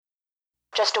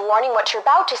Just a warning, what you're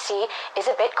about to see is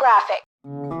a bit graphic.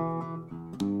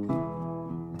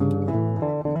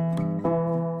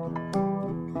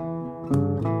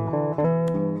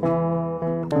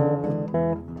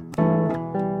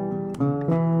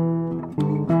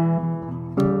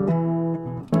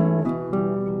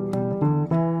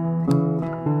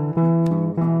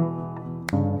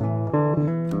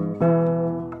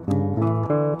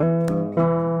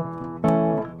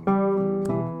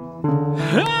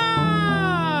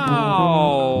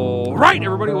 Right,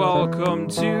 everybody, welcome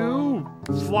to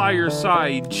Flyer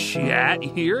Side Chat.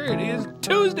 Here it is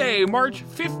Tuesday, March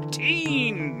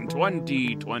 15,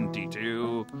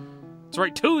 2022. That's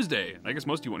right, Tuesday. I guess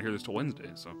most of you won't hear this till Wednesday,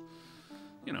 so,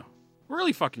 you know, we're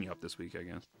really fucking you up this week, I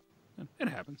guess. It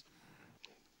happens.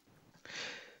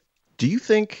 Do you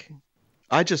think,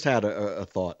 I just had a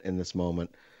thought in this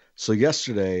moment. So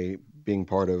yesterday, being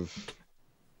part of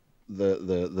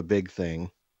the big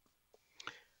thing,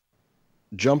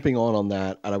 jumping on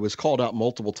that, and I was called out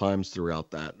multiple times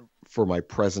throughout that for my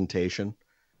presentation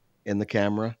in the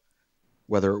camera,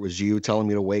 whether it was you telling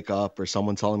me to wake up or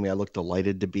someone telling me I looked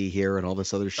delighted to be here and all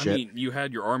this other shit. I mean, you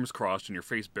had your arms crossed and your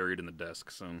face buried in the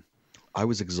desk, so... I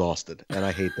was exhausted, and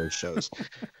I hate those shows.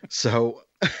 So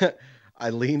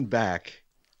I leaned back.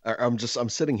 I'm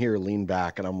sitting here, lean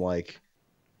back, and I'm like,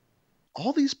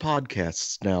 all these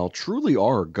podcasts now truly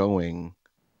are going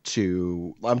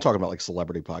to, I'm talking about like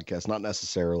celebrity podcasts, not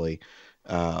necessarily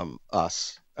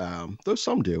us, though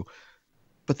some do,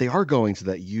 but they are going to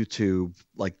that YouTube,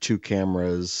 like 2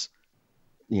 cameras,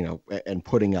 you know, and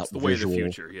putting out the way visual of the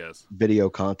future, yes, video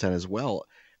content as well.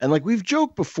 And like we've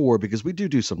joked before, because we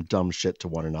do some dumb shit to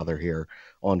one another here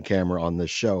on camera on this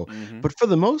show. Mm-hmm. But for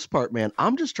the most part, man,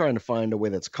 I'm just trying to find a way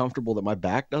that's comfortable that my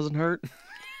back doesn't hurt.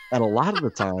 And a lot of the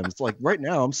times, like right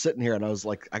now, I'm sitting here and I was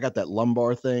like, I got that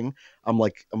lumbar thing. I'm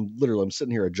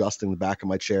sitting here adjusting the back of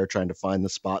my chair, trying to find the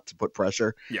spot to put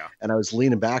pressure. Yeah. And I was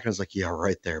leaning back and I was like, yeah,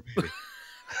 right there, baby.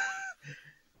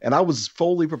 And I was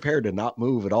fully prepared to not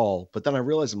move at all. But then I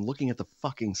realized I'm looking at the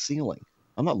fucking ceiling.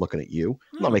 I'm not looking at you.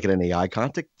 I'm not making any eye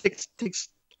contact. It takes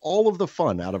all of the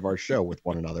fun out of our show with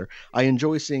one another. I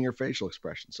enjoy seeing your facial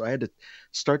expression. So I had to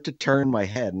start to turn my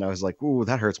head and I was like, ooh,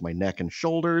 that hurts my neck and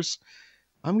shoulders.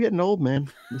 I'm getting old, man.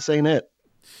 This ain't it.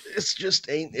 This just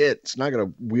ain't it. It's not going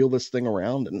to wheel this thing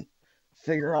around and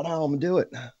figure out how I'm going to do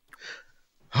it.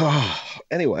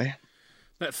 Anyway.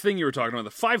 That thing you were talking about,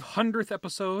 the 500th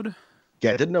episode.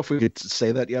 Yeah, I didn't know if we could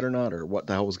say that yet or not, or what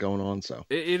the hell was going on. So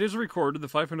it is recorded. The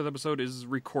 500th episode is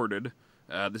recorded.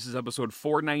 This is episode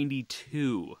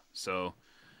 492. So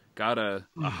got a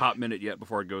hot minute yet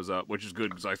before it goes up, which is good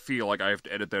because I feel like I have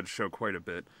to edit that show quite a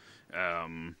bit.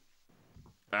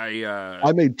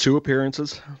 I made 2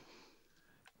 appearances.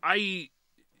 I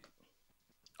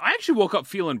actually woke up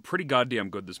feeling pretty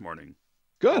goddamn good this morning.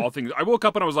 Good. All things. I woke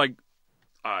up and I was like,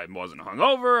 I wasn't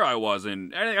hungover.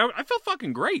 I felt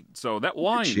fucking great. So that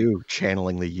wine. You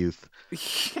channeling the youth.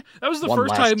 That was the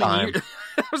first time in years.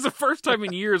 That was the first time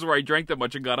in years where I drank that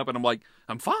much and got up and I'm like,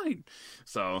 I'm fine.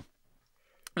 So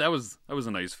that was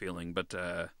a nice feeling. But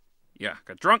yeah,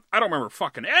 got drunk. I don't remember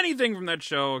fucking anything from that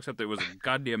show except that it was a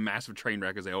goddamn massive train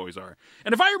wreck as they always are.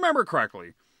 And if I remember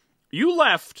correctly, you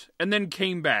left and then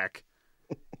came back.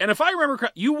 And if I remember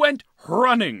correctly, you went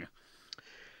running.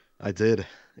 I did.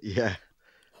 Yeah.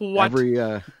 What?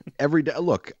 Every day.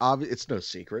 Look, it's no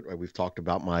secret. Right? We've talked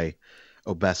about my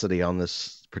obesity on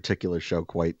this particular show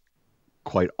quite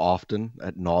often,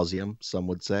 ad nauseum, some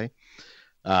would say.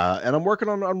 And I'm working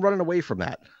on running away from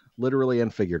that, literally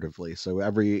and figuratively. So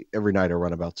every night I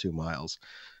run about 2 miles,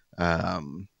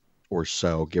 or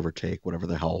so, give or take, whatever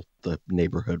the hell the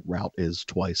neighborhood route is,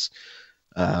 twice.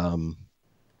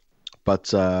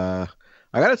 But I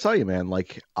got to tell you, man,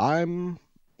 like I'm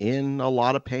in a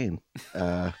lot of pain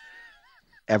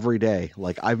every day.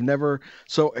 Like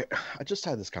so I just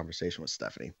had this conversation with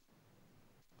Stephanie.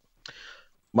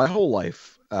 My whole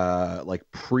life, like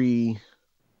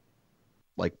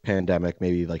pandemic,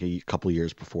 maybe like a couple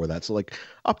years before that. So like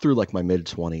up through like my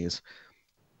mid-20s,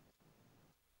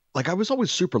 like I was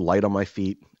always super light on my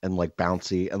feet and like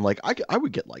bouncy, and like I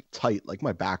would get like tight, like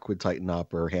my back would tighten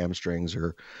up or hamstrings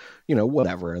or, you know,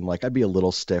 whatever. And like I'd be a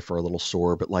little stiff or a little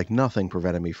sore, but like nothing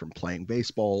prevented me from playing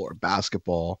baseball or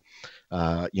basketball,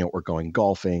 you know, or going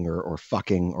golfing or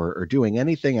fucking or doing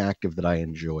anything active that I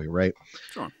enjoy. Right.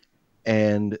 Sure.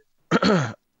 And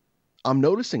I'm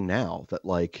noticing now that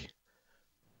like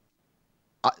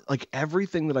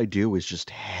everything that I do is just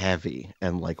heavy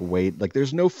and like weight, like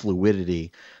there's no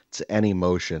fluidity to any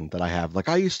motion that I have. Like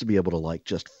I used to be able to like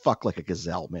just fuck like a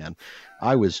gazelle, man.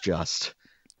 I was just,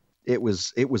 it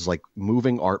was like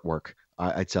moving artwork.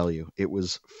 I tell you, it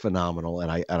was phenomenal,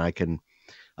 and I can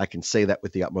say that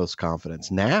with the utmost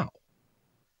confidence. Now,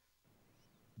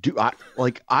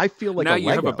 I feel like now a you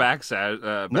Lego. have a back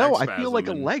No, I feel like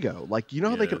a Lego. Like, you know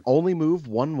how they can only move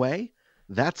one way?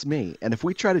 That's me. And if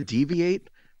we try to deviate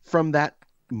from that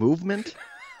movement,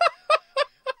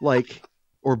 like,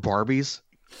 or Barbies,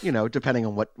 you know, depending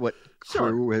on what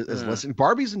crew is listening.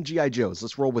 Barbies and G.I. Joes.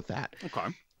 Let's roll with that. Okay.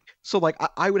 So, like,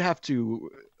 I would have to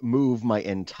move my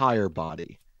entire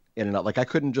body in and out. Like, I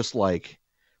couldn't just, like,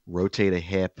 rotate a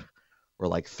hip or,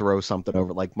 like, throw something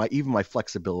over. Like, even my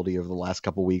flexibility over the last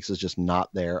couple of weeks is just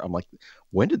not there. I'm like,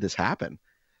 when did this happen?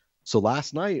 So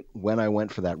last night, when I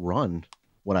went for that run,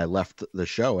 when I left the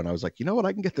show, and I was like, you know what?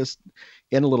 I can get this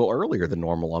in a little earlier than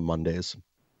normal on Mondays,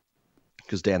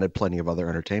 because Dan had plenty of other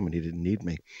entertainment. He didn't need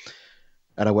me.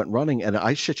 And I went running, and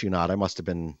I shit you not, I must have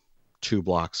been 2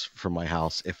 blocks from my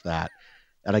house, if that.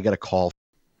 And I get a call.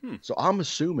 So I'm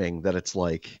assuming that it's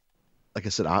like I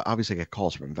said, I obviously get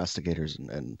calls from investigators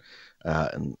and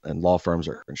law firms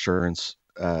or insurance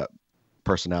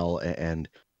personnel, and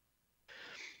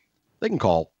they can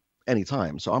call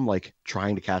anytime. So I'm like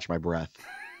trying to catch my breath,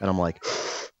 and I'm like,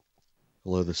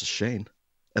 hello, this is Shane.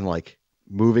 And like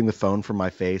moving the phone from my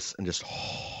face and just,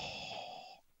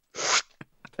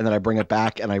 and then I bring it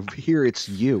back and I hear it's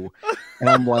you. And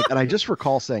I'm like, and I just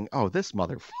recall saying, oh, this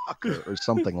motherfucker, or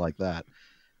something like that.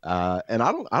 And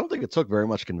I don't think it took very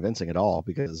much convincing at all,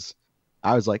 because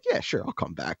I was like, yeah, sure, I'll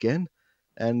come back in.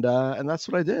 And that's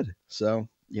what I did. So,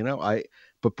 you know,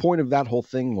 but point of that whole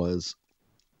thing was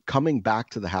coming back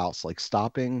to the house, like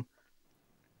stopping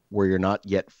where you're not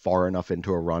yet far enough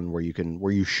into a run where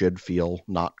you should feel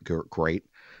not great.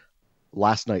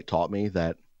 Last night taught me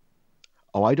that,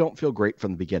 I don't feel great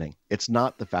from the beginning. It's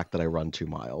not the fact that I run 2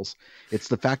 miles. It's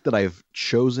the fact that I've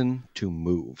chosen to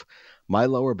move. My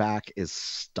lower back is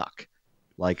stuck.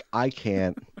 Like, I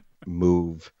can't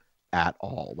move at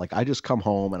all. Like, I just come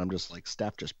home and I'm just like,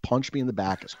 Steph, just punch me in the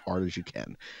back as hard as you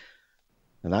can.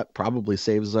 And that probably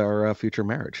saves our future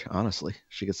marriage, honestly.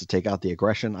 She gets to take out the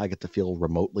aggression. I get to feel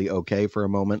remotely okay for a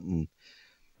moment. And,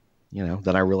 you know,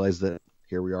 then I realize that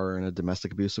here we are in a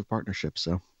domestic abusive partnership.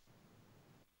 So.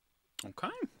 Okay.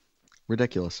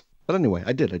 Ridiculous. But anyway,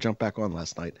 I jumped back on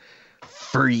last night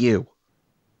for you.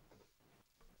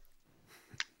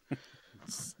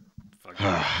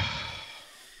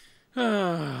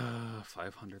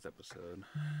 500th episode.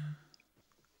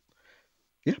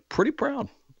 Yeah, pretty proud.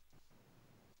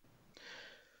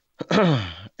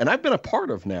 And I've been a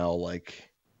part of now, like,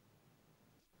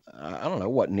 I don't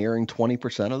know, nearing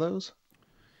 20% of those?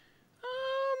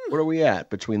 What are we at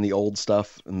between the old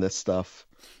stuff and this stuff?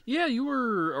 Yeah, you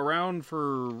were around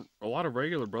for a lot of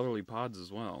regular Brotherly Pods as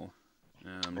well.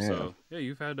 So, yeah,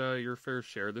 you've had your fair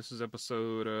share. This is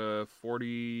episode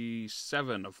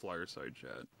 47 of Flyerside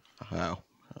Chat. Wow.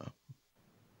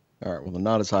 All right, well,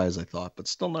 not as high as I thought, but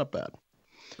still not bad.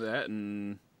 That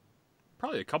and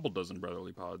probably a couple dozen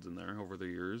Brotherly Pods in there over the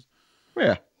years.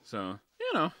 Yeah. So,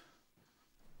 you know.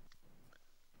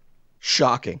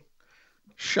 Shocking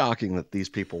that these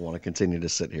people want to continue to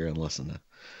sit here and listen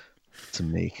to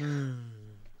me. You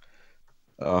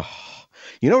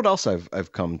know what else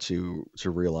I've come to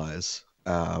realize?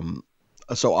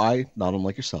 So I, not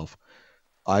unlike yourself,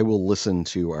 I will listen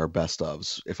to our best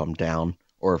ofs if I'm down,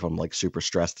 or if I'm like super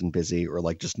stressed and busy, or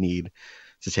like just need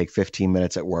to take 15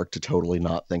 minutes at work to totally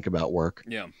not think about work.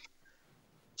 Yeah.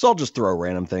 So I'll just throw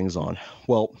random things on.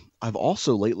 Well, I've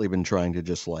also lately been trying to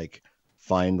just like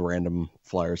find random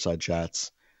Flyerside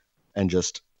Chats and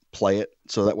just play it,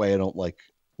 so that way I don't like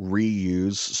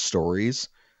reuse stories,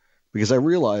 because I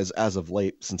realize as of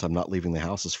late, since I'm not leaving the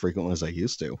house as frequently as I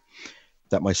used to,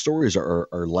 that my stories are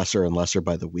lesser and lesser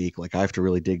by the week. Like, I have to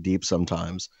really dig deep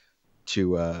sometimes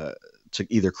to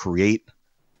either create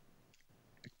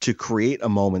a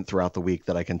moment throughout the week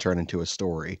that I can turn into a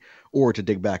story, or to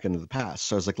dig back into the past.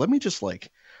 So I was like, let me just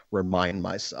like remind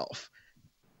myself.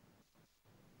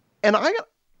 And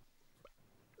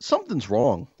something's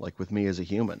wrong, like, with me as a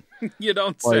human. You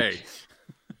don't say.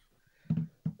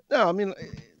 No, I mean,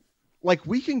 like,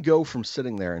 we can go from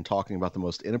sitting there and talking about the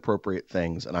most inappropriate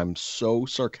things, and I'm so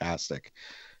sarcastic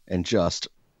and just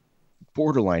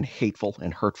borderline hateful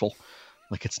and hurtful.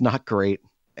 Like, it's not great.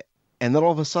 And then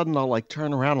all of a sudden I'll like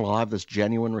turn around and I'll have this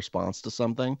genuine response to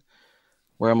something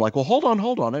where I'm like, well, hold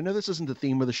on. I know this isn't the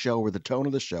theme of the show or the tone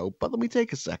of the show, but let me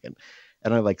take a second.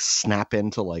 And I like snap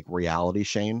into like reality,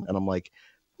 Shane. And I'm like,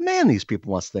 man, these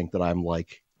people must think that I'm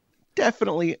like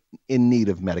definitely in need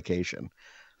of medication.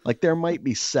 Like there might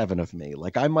be 7 of me.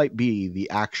 Like I might be the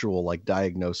actual like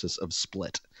diagnosis of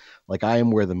split. Like I am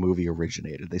where the movie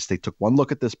originated. They took one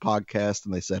look at this podcast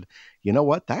and they said, you know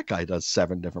what? That guy does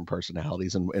 7 different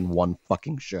personalities in one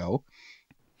fucking show.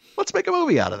 Let's make a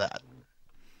movie out of that.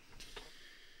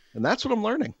 And that's what I'm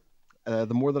learning.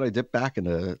 The more that I dip back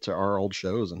into our old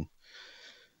shows and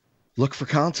look for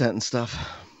content and stuff.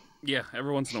 Yeah,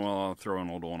 every once in a while I'll throw an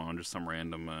old one on, just some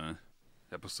random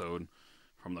episode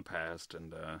from the past,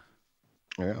 and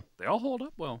yeah, they all hold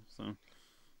up well. So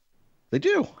they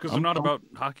do, because they're not about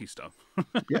hockey stuff.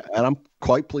 Yeah, and I'm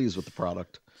quite pleased with the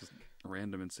product. Just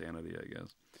random insanity, I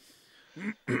guess.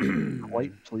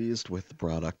 Quite pleased with the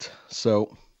product.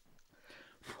 So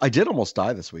I did almost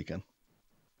die this weekend.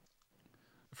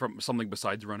 From something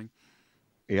besides running?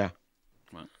 Yeah.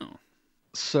 Wow.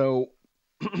 So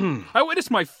I witnessed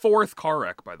my 4th car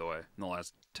wreck, by the way, in the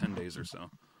last 10 days or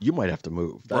so. You might have to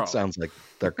move. That sounds like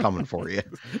they're coming for you.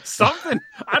 Something.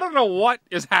 I don't know what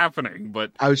is happening,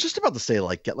 but I was just about to say,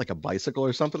 like, get like a bicycle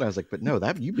or something. I was like, but no,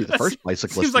 you'd be the first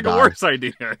bicyclist. Seems like a worse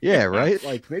idea. Yeah, right.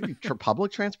 Like maybe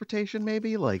public transportation.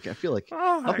 Maybe like I feel like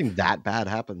nothing that bad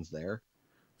happens there.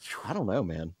 I don't know,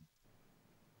 man.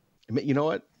 You know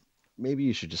what? Maybe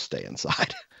you should just stay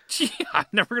inside. Yeah, I'm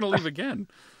never gonna leave again.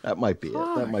 That might be it.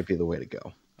 That might be the way to go.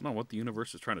 I don't know what the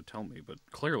universe is trying to tell me, but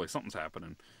clearly something's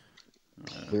happening.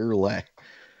 Clearly.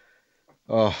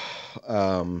 Oh,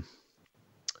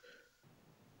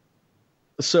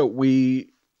 so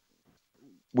we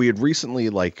had recently,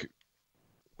 like,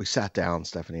 we sat down,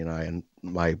 Stephanie and I, and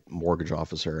my mortgage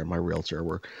officer and my realtor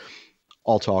were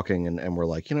all talking, and we're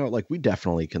like, you know, like we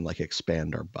definitely can like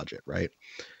expand our budget, right?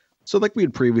 So like we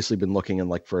had previously been looking in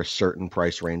like for a certain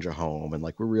price range of home, and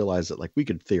like we realized that like we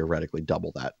could theoretically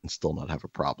double that and still not have a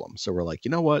problem. So we're like,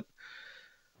 you know what?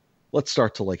 Let's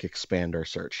start to like expand our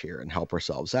search here and help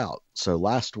ourselves out. So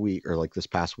last week, or like this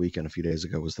past weekend, a few days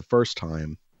ago, was the first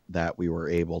time that we were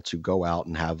able to go out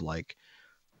and have like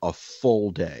a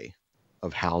full day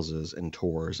of houses and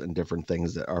tours and different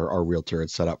things that our realtor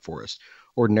had set up for us.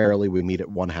 Ordinarily, we meet at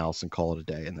one house and call it a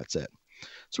day, and that's it.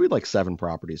 So we had like 7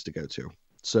 properties to go to.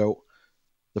 So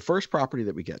the first property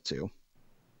that we get to,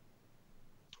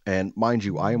 and mind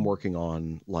you, I am working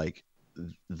on like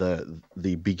the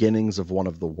beginnings of one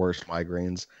of the worst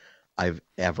migraines I've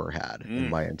ever had in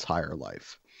my entire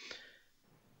life.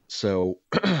 So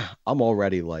I'm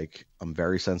already like, I'm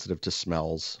very sensitive to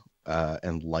smells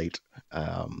and light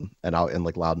and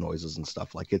like loud noises and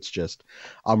stuff. Like it's just,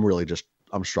 I'm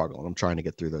struggling. I'm trying to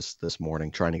get through this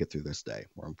morning, trying to get through this day.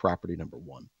 We're on property number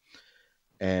 1.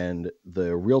 And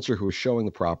the realtor who was showing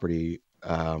the property,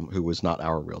 who was not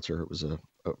our realtor, it was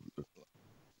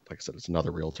like I said, it's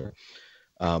another realtor.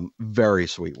 Very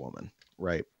sweet woman,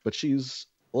 right? But she's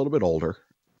a little bit older.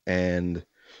 And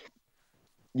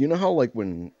you know how like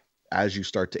as you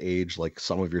start to age, like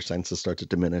some of your senses start to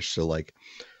diminish. So like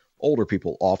older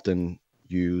people often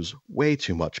use way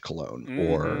too much cologne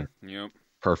or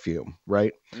perfume,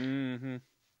 right? Mm-hmm.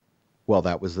 Well,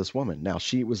 that was this woman. Now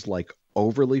she was like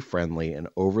overly friendly and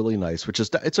overly nice, which is,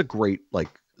 it's a great like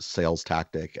sales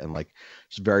tactic, and like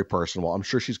she's very personable. I'm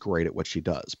sure she's great at what she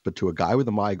does. But to a guy with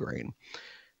a migraine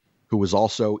who was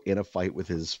also in a fight with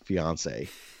his fiance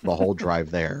the whole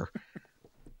drive there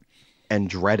and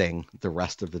dreading the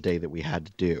rest of the day that we had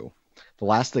to do, the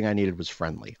last thing I needed was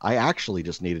friendly. I actually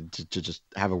just needed to just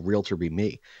have a realtor be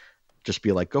me. Just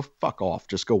be like, go fuck off.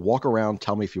 Just go walk around.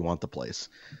 Tell me if you want the place.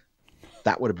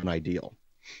 That would have been ideal.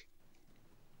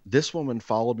 This woman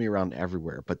followed me around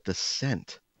everywhere, but the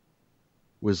scent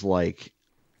was like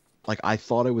I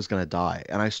thought I was going to die.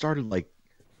 And I started like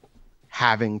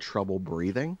having trouble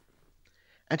breathing.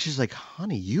 And she's like,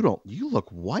 honey, you look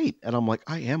white. And I'm like,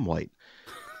 I am white.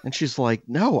 And she's like,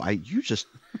 no,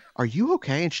 are you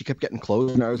okay? And she kept getting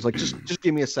closer. And I was like, just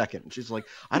give me a second. And she's like,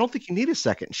 I don't think you need a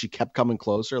second. And she kept coming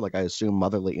closer. Like I assume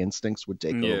motherly instincts would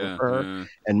take over her. Yeah.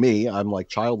 And me, I'm like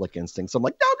childlike instincts. I'm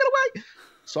like, no, get away.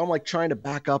 So I'm like trying to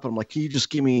back up. And I'm like, can you just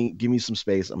give me some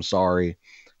space? I'm sorry.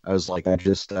 I was like, I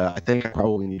think I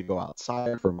probably need to go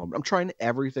outside for a moment. I'm trying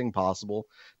everything possible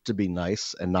to be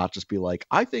nice and not just be like,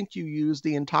 I think you used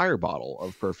the entire bottle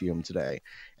of perfume today.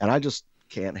 And I just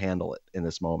can't handle it in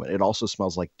this moment. It also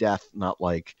smells like death, not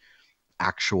like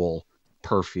actual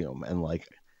perfume. And like,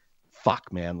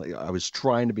 fuck, man. Like, I was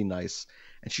trying to be nice,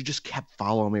 and she just kept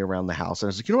following me around the house. And I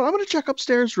was like, you know what? I'm going to check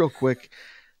upstairs real quick.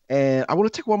 And I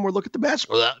want to take one more look at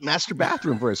the master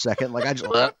bathroom for a second. Like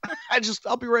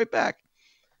I'll be right back.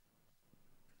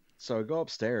 So I go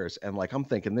upstairs, and like I'm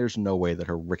thinking, there's no way that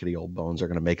her rickety old bones are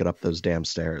going to make it up those damn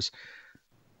stairs.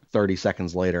 30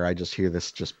 seconds later, I just hear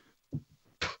this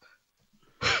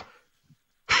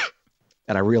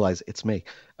And I realize it's me.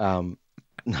 No,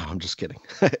 I'm just kidding.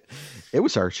 It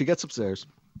was her. She gets upstairs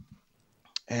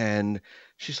and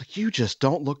she's like, you just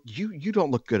don't look, you don't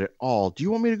look good at all. Do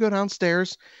you want me to go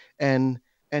downstairs and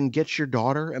get your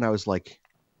daughter? And I was like,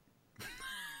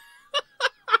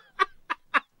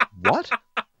 what?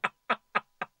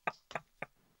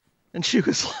 And she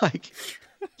was like,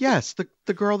 yes,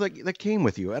 the girl that came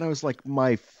with you. And I was like,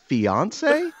 my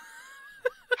fiance?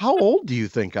 How old do you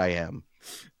think I am?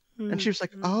 And she was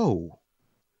like, oh.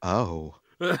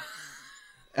 And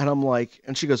I'm like,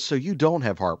 and she goes, so you don't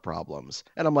have heart problems?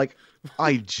 And I'm like,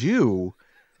 I do.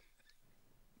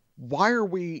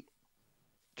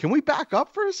 Can we back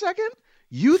up for a second?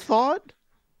 You thought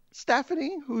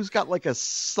Stephanie, who's got like a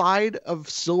side of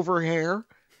silver hair,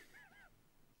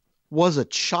 was a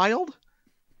child?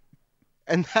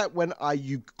 And that when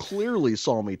you clearly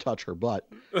saw me touch her butt.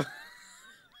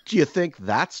 Do you think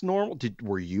that's normal?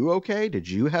 Were you okay? Did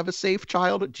you have a safe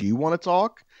childhood? Do you want to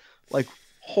talk? Like,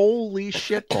 holy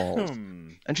shit balls.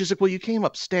 And she's like, well, you came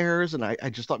upstairs and I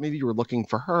just thought maybe you were looking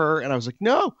for her. And I was like,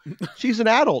 no, she's an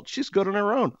adult. She's good on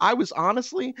her own. I was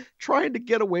honestly trying to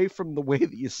get away from the way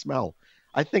that you smell.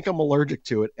 I think I'm allergic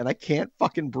to it and I can't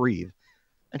fucking breathe.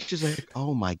 And she's like,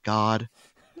 oh my God.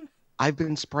 I've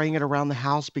been spraying it around the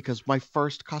house because my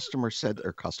first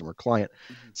client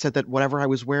said that whatever I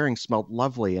was wearing smelled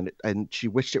lovely and she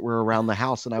wished it were around the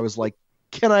house. And I was like,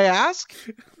 can I ask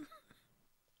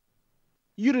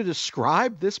you to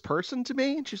describe this person to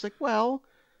me? And she's like, well,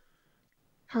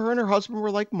 her and her husband were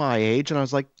like my age. And I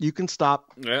was like, you can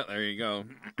stop. Yeah, there you go.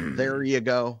 There you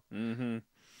go. Mm-hmm.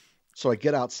 So I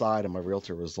get outside and my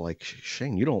realtor was like,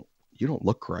 Shane, you don't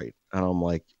look right. And I'm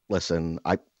like, listen,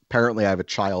 apparently I have a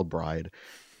child bride.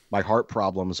 My heart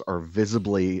problems are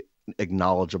visibly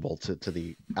acknowledgeable to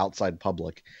the outside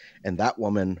public. And that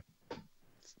woman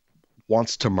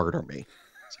wants to murder me.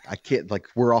 I can't, like,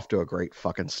 we're off to a great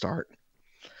fucking start.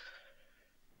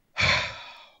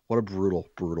 What a brutal,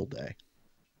 brutal day.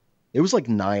 It was like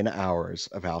 9 hours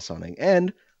of house hunting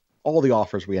and all the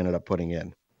offers we ended up putting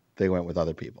in, they went with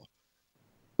other people.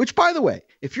 Which, by the way,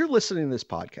 if you're listening to this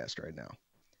podcast right now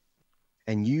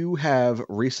and you have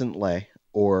recently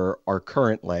or are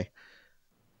currently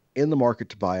in the market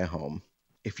to buy a home,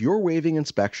 if you're waiving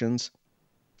inspections,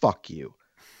 fuck you.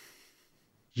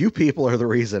 You people are the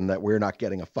reason that we're not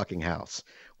getting a fucking house.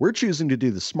 We're choosing to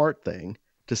do the smart thing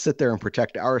to sit there and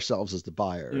protect ourselves as the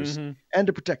buyers and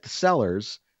to protect the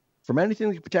sellers from anything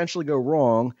that could potentially go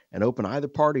wrong and open either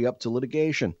party up to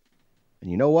litigation. And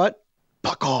you know what?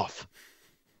 Fuck off.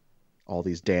 All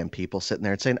these damn people sitting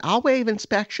there and saying, I'll waive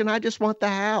inspection. I just want the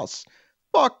house.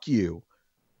 Fuck you.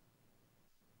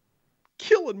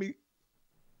 Killing me.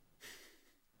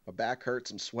 My back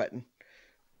hurts. I'm sweating.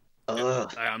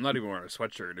 Ugh. I'm not even wearing a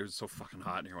sweatshirt. It was so fucking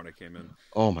hot in here when I came in.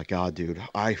 Oh my God, dude.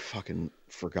 I fucking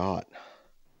forgot.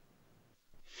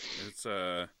 It's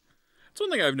one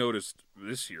thing I've noticed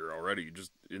this year already,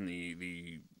 just in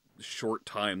the short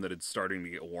time that it's starting to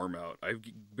get warm out. I've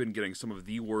been getting some of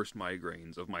the worst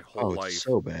migraines of my whole life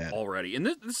so bad already. And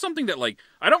this is something that, like,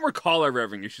 I don't recall ever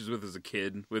having issues with as a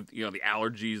kid, with, you know, the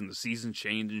allergies and the season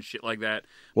change and shit like that.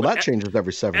 Well, that changes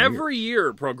every 7 years. Every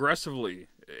year, progressively.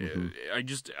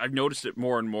 I've noticed it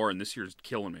more and more, and this year's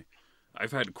killing me.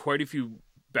 I've had quite a few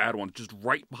bad ones just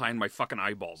right behind my fucking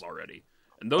eyeballs already.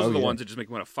 And those are the ones that just make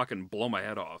me want to fucking blow my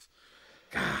head off.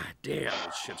 God damn,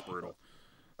 this shit's brutal.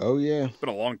 Oh, yeah. It's been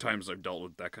a long time since I've dealt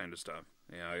with that kind of stuff.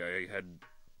 Yeah, I had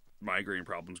migraine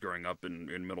problems growing up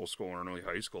in middle school and early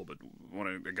high school, but when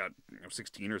I got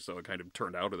 16 or so, it kind of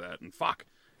turned out of that. And fuck,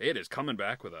 it is coming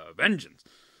back with a vengeance.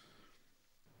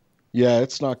 Yeah,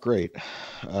 it's not great.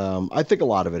 I think a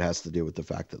lot of it has to do with the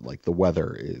fact that, like, the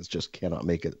weather is just cannot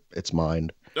make its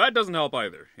mind. That doesn't help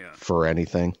either, yeah. For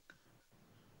anything.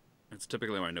 It's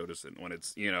typically when I notice it, when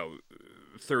it's,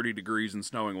 30 degrees and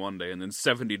snowing one day and then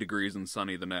 70 degrees and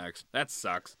sunny the next. That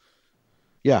sucks.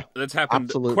 Yeah. That's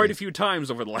happened quite a few times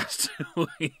over the last 2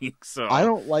 weeks. So I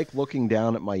don't like looking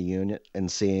down at my unit and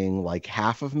seeing like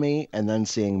half of me and then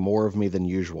seeing more of me than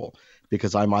usual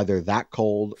because I'm either that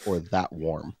cold or that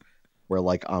warm where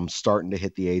like I'm starting to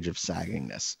hit the age of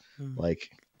saggingness. Like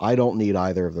I don't need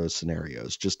either of those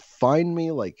scenarios. Just find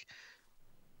me like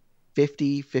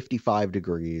 50, 55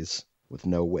 degrees with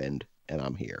no wind and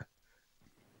I'm here.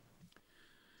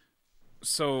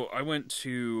 So I went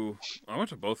to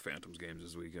both Phantoms games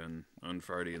this weekend on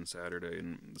Friday and Saturday.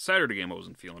 And the Saturday game I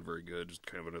wasn't feeling very good, just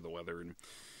kind of under the weather.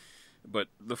 But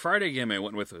the Friday game I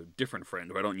went with a different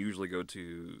friend who I don't usually go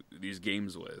to these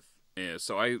games with.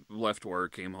 So I left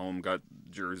work, came home, got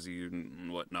jersey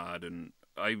and whatnot, and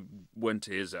I went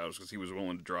to his house because he was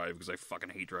willing to drive because I fucking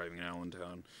hate driving in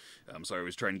Allentown. So I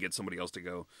was trying to get somebody else to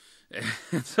go.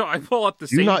 And so I pull up the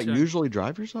same. Do you not usually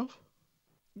drive yourself?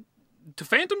 To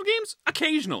Phantom games?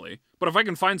 Occasionally. But if I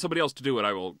can find somebody else to do it,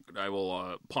 I will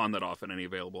pawn that off at any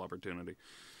available opportunity.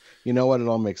 You know what? It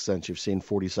all makes sense. You've seen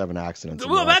 47 accidents.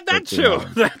 Well, that too.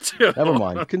 That too. Never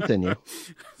mind. Continue.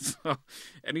 So,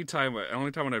 only time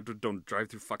when I don't drive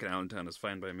through fucking Allentown is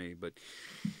fine by me. But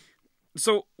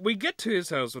so we get to his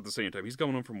house at the same time. He's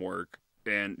going home from work,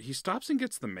 and he stops and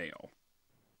gets the mail.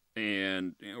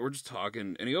 And we're just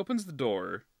talking, and he opens the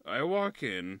door. I walk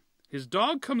in. His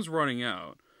dog comes running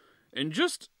out, and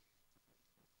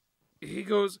he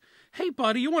goes, "Hey,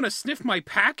 buddy, you want to sniff my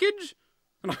package?"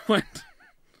 And I went,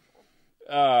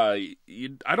 I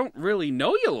don't really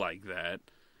know you like that.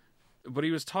 But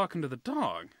he was talking to the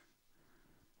dog.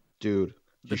 Dude,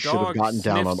 you should have gotten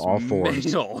down on all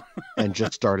fours and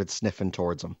just started sniffing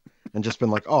towards him. And just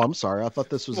been like, "Oh, I'm sorry. I thought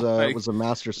this was a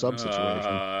master sub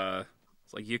situation."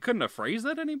 It's like, you couldn't have phrased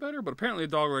that any better, but apparently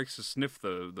the dog likes to sniff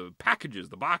the packages,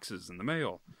 the boxes, and the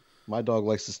mail. My dog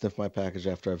likes to sniff my package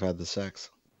after I've had the sex.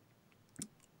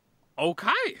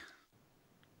 Okay.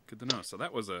 Good to know. So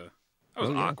that was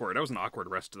awkward. That was an awkward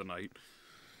rest of the night.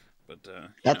 But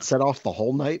that set off the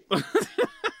whole night.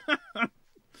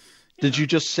 Did you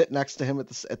just sit next to him at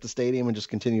the stadium and just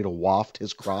continue to waft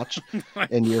his crotch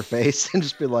in your face and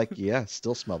just be like, "Yeah,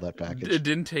 still smell that package"? It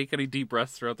didn't take any deep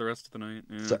breaths throughout the rest of the night.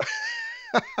 Yeah. So...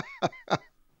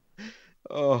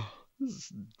 Oh, this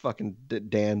is fucking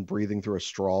Dan breathing through a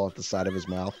straw at the side of his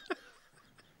mouth.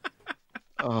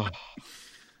 Oh,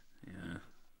 yeah.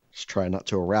 Just try not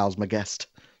to arouse my guest.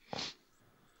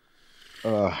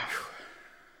 We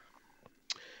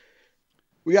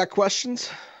got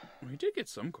questions? We did get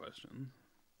some questions.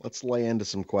 Let's lay into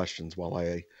some questions while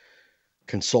I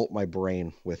consult my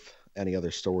brain with any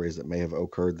other stories that may have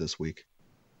occurred this week.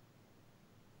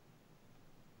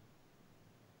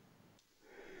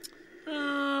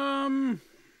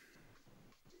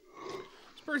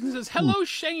 This person says, "Hello,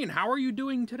 Shane. How are you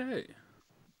doing today?"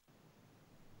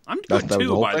 I'm good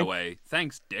too, by the way.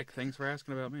 Thanks, Dick. Thanks for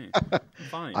asking about me. I'm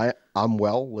fine. I'm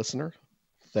well, listener.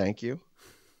 Thank you.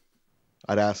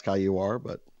 I'd ask how you are,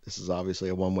 but this is obviously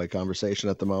a one-way conversation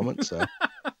at the moment, so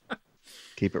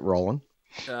keep it rolling.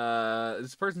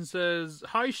 This person says,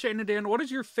 "Hi, Shane and Dan. What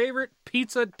is your favorite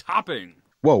pizza topping?"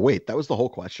 Whoa, wait. That was the whole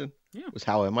question? Yeah. Was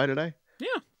how am I today?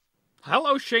 Yeah.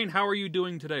 Hello, Shane. How are you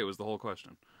doing today was the whole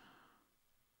question.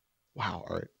 Wow.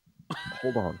 All right.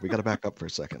 Hold on. We got to back up for a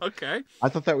second. Okay. I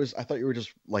thought you were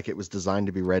just like, it was designed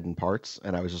to be read in parts,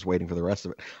 and I was just waiting for the rest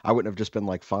of it. I wouldn't have just been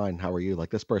like, "Fine, how are you?" Like,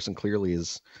 this person clearly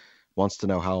wants to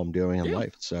know how I'm doing in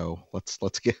life. So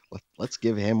let's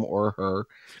give him or her.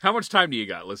 How much time do you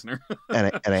got, listener?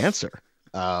 an answer.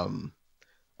 All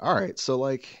right. So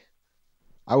like,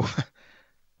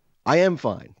 I am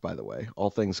fine, by the way.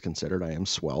 All things considered, I am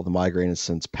swell. The migraine has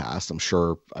since passed. I'm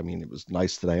sure. I mean, it was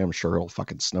nice today. I'm sure it'll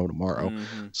fucking snow tomorrow.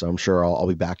 Mm-hmm. So I'm sure I'll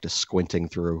be back to squinting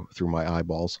through my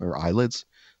eyeballs or eyelids.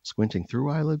 Squinting through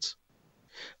eyelids.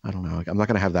 I don't know. I'm not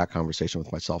going to have that conversation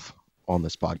with myself on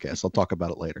this podcast. I'll talk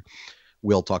about it later.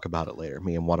 We'll talk about it later.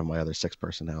 Me and one of my other 6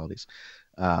 personalities.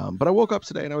 But I woke up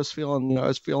today and I was feeling good. I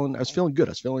was feeling this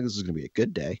is going to be a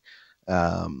good day.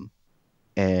 And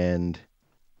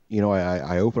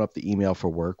I open up the email for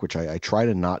work, which I try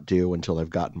to not do until I've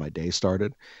gotten my day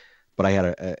started. But I had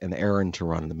an errand to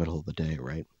run in the middle of the day,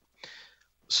 right?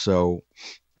 So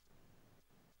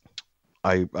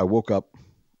I woke up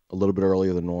a little bit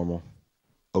earlier than normal,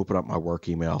 open up my work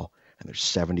email, and there's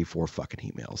 74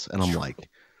 fucking emails. And I'm like,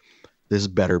 this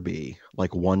better be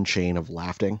like one chain of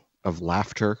laughter.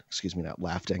 Excuse me, not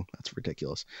laughing. That's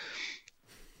ridiculous.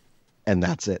 And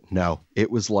that's it. No, it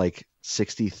was like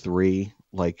 63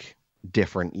 like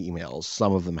different emails.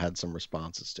 Some of them had some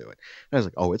responses to it. And I was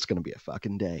like, oh, it's going to be a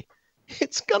fucking day.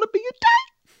 It's going to be a day.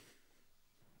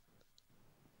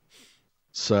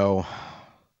 So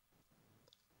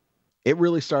it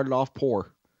really started off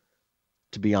poor,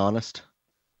 to be honest.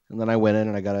 And then I went in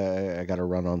and I got to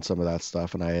run on some of that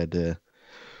stuff, and I had to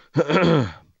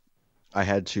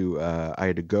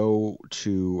go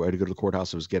to the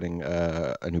courthouse. I was getting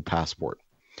a new passport,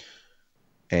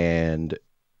 and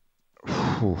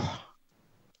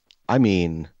I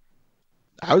mean,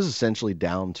 I was essentially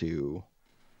down to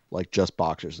like just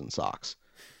boxers and socks,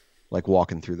 like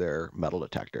walking through their metal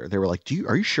detector. They were like,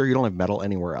 are you sure you don't have metal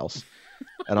anywhere else?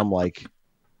 And I'm like,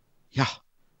 yeah,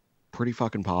 pretty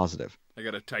fucking positive. I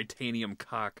got a titanium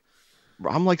cock.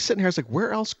 I'm like sitting here. I was like,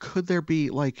 where else could there be?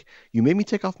 Like, you made me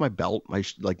take off my belt.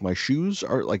 My shoes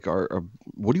are like, are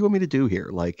what do you want me to do here?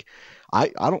 Like, I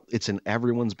don't, it's in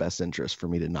everyone's best interest for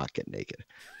me to not get naked.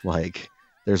 Like,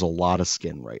 there's a lot of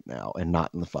skin right now and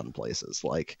not in the fun places.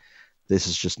 Like, this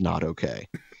is just not okay.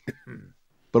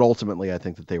 But ultimately, I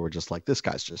think that they were just like, this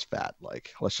guy's just fat.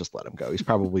 Like, let's just let him go. He's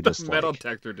probably just metal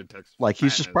detector detects. Like,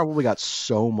 he's just probably got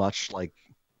so much like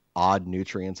odd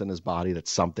nutrients in his body that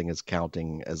something is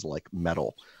counting as like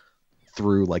metal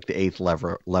through like the 8th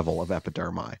level of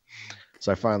epidermi.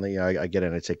 So I finally, I get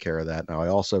in, I take care of that. Now I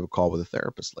also have a call with a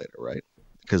therapist later, right?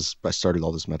 Because I started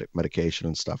all this medication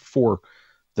and stuff for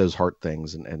those heart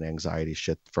things and anxiety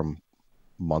shit from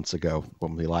months ago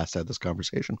when we last had this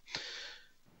conversation.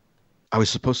 I was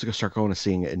supposed to start going to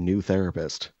seeing a new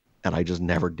therapist, and I just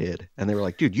never did. And they were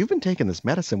like, dude, you've been taking this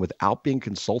medicine without being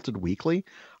consulted weekly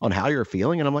on how you're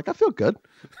feeling. And I'm like, I feel good.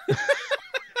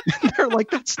 And they're like,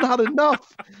 that's not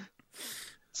enough.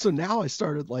 So now I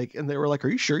started like, and they were like, are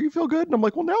you sure you feel good? And I'm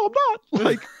like, well, no, I'm not.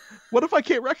 Like, what if I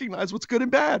can't recognize what's good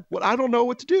and bad? I don't know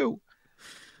what to do.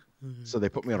 So they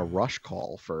put me on a rush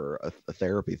call for a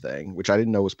therapy thing, which I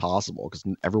didn't know was possible because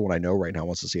everyone I know right now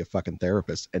wants to see a fucking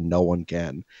therapist and no one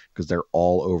can because they're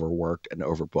all overworked and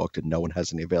overbooked and no one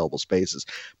has any available spaces.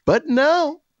 But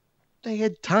no, they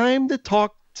had time to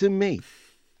talk to me.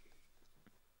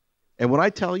 And when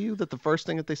I tell you that the first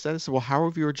thing that they said is, well, how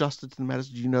have you adjusted to the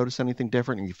medicine? Did you notice anything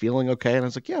different? Are you feeling okay? And I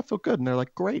was like, yeah, I feel good. And they're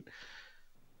like, great.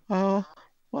 Well,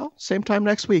 same time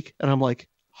next week. And I'm like,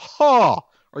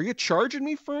 are you charging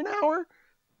me for an hour? And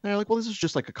they're like, well, this is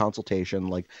just like a consultation,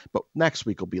 like, but next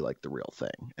week will be like the real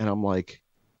thing. And I'm like,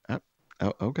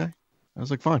 okay. I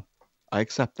was like, fine, I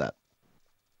accept that.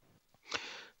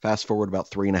 Fast forward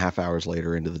about 3.5 hours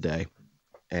later into the day,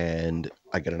 and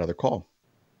I get another call,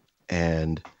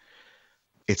 and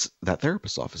it's that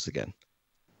therapist's office again.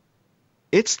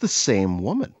 It's the same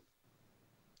woman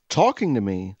talking to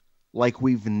me like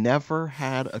we've never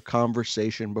had a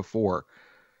conversation before.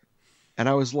 And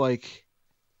I was like,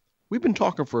 we've been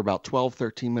talking for about 12,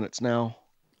 13 minutes now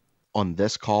on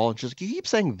this call. And she's like, you keep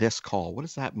saying this call. What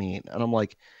does that mean? And I'm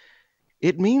like,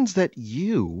 it means that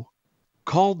you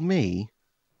called me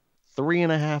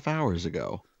 3.5 hours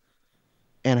ago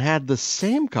and had the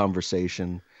same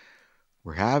conversation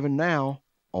we're having now,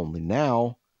 only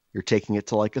now you're taking it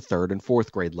to like a 3rd and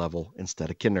 4th grade level instead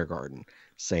of kindergarten,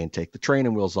 saying, take the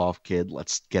training wheels off, kid.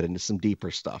 Let's get into some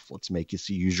deeper stuff. Let's make you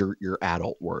use your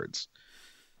adult words.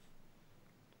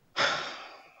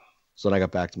 So then I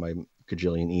got back to my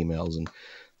cajillion emails, and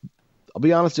I'll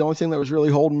be honest, the only thing that was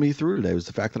really holding me through today was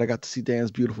the fact that I got to see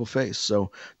Dan's beautiful face.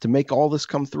 So to make all this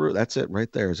come through, that's it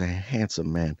right there, is a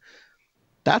handsome man.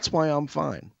 That's why I'm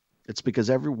fine. It's because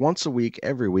once a week,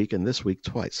 every week, and this week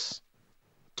twice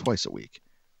a week,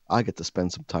 I get to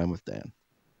spend some time with Dan.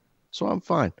 So I'm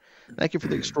fine. Thank you for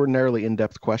the extraordinarily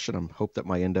in-depth question. I hope that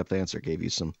my in-depth answer gave you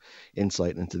some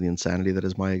insight into the insanity that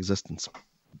is my existence.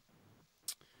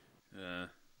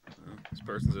 This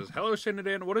person says, hello, Shane and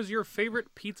Dan. What is your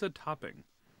favorite pizza topping?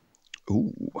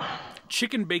 Ooh.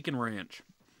 Chicken bacon ranch.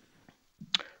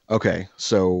 Okay,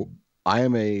 so I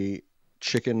am a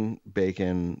chicken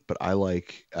bacon, but I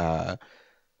like,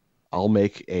 I'll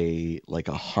make a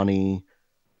honey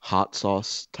hot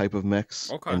sauce type of mix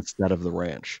instead of the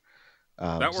ranch.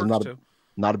 That works too.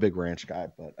 Not a big ranch guy,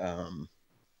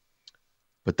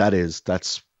 but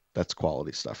that's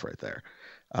quality stuff right there.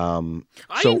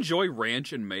 I enjoy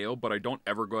ranch and mayo, but I don't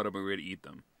ever go out of my way to eat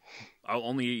them. I'll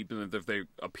only eat them if they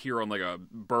appear on like a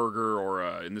burger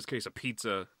or in this case a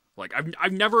pizza. Like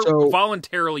I've never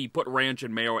voluntarily put ranch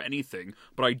and mayo on anything,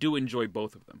 but I do enjoy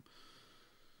both of them.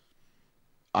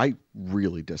 I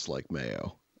really dislike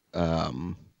mayo.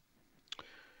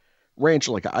 Ranch,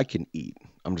 like, I can eat.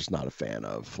 I'm just not a fan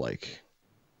of, like,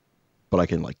 but I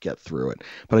can like get through it.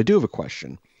 But I do have a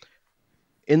question.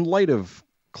 In light of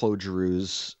Claude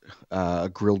Giroux's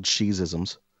grilled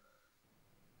cheesisms,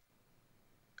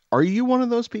 are you one of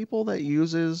those people that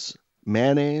uses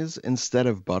mayonnaise instead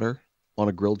of butter on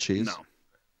a grilled cheese? No.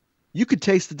 You could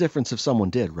taste the difference if someone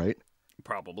did, right?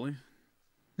 Probably.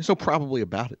 There's no probably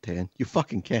about it, Dan. You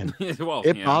fucking can. Well,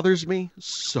 it bothers me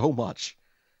so much.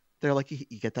 They're like,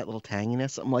 you get that little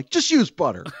tanginess? I'm like, just use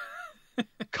butter.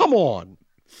 Come on.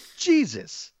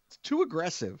 Jesus. It's too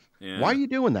aggressive. Yeah. Why are you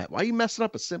doing that? Why are you messing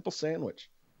up a simple sandwich?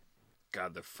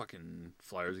 God, the fucking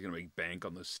Flyers are going to make bank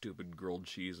on those stupid grilled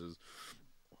cheeses.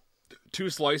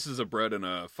 2 slices of bread and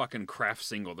a fucking Kraft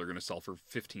single they're going to sell for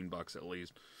 $15 at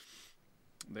least.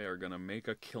 They are going to make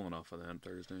a killing off of that on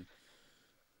Thursday.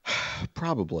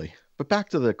 Probably. But back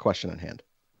to the question at hand.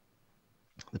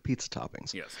 The pizza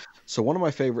toppings. Yes. So one of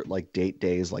my favorite like date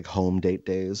days, like home date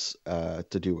days,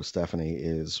 to do with Stephanie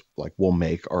is like we'll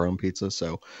make our own pizza.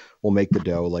 So we'll make the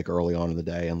dough like early on in the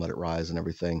day and let it rise and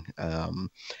everything. And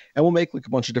we'll make like a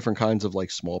bunch of different kinds of like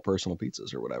small personal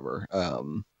pizzas or whatever.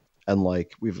 And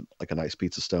like we've like a nice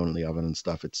pizza stone in the oven and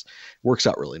stuff. It works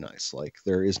out really nice. Like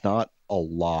there is not a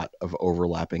lot of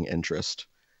overlapping interest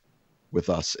with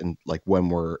us in like when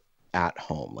we're at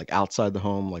home, like outside the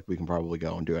home, like we can probably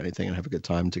go and do anything and have a good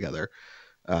time together.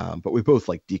 But we both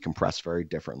like decompress very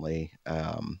differently.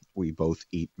 We both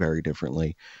eat very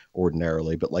differently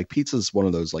ordinarily, but like pizza is one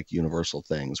of those like universal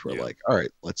things where like, all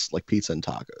right, let's like pizza and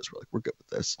tacos. We're like, we're good with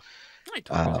this.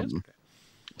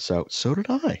 So did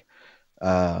I.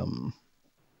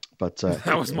 But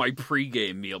that was my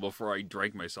pregame meal before I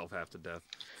drank myself half to death.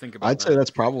 Think about I'd say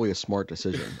that's probably a smart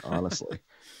decision, honestly.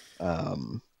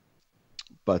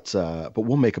 But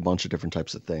we'll make a bunch of different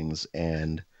types of things.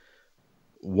 And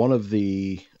one of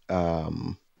the,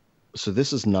 so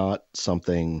this is not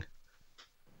something,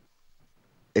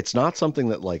 it's not something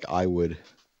that like I would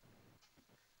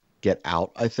get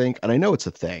out, I think. And I know it's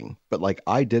a thing, but like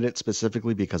I did it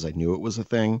specifically because I knew it was a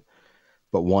thing,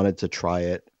 but wanted to try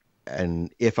it.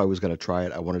 And if I was going to try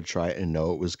it, I wanted to try it and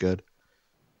know it was good.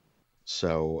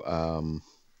 So,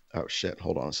 oh shit,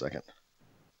 hold on a second.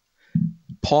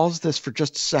 Pause this for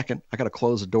just a second. I got to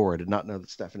close the door. I did not know that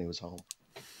Stephanie was home.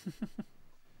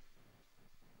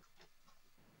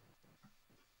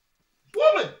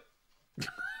 Woman!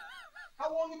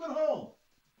 How long you been home?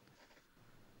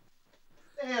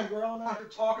 Damn, girl, I'm out here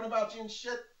talking about you and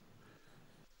shit.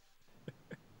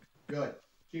 Good.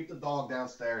 Keep the dog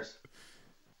downstairs.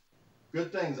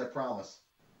 Good things, I promise.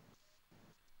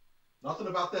 Nothing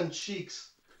about them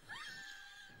cheeks.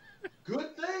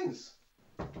 Good things.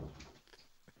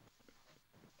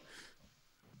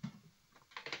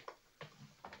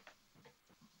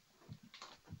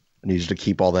 I need you to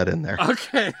keep all that in there.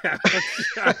 Okay.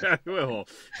 I will.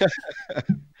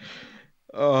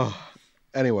 Oh,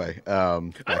 anyway. I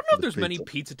don't know if there's many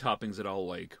pizza toppings that I'll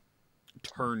like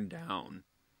turn down.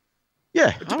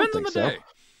 Yeah, it depends on the day.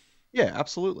 Yeah,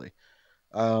 absolutely.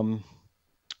 So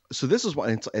this is why,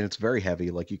 and it's very heavy.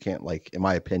 Like you can't, like, in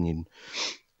my opinion,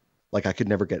 like I could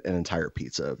never get an entire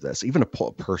pizza of this. Even a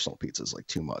personal pizza is like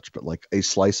too much, but like a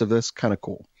slice of this, kind of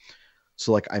cool.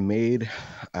 So like I made,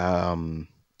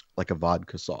 like a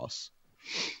vodka sauce,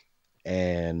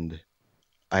 and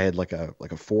I had like a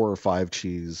 4 or 5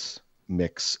 cheese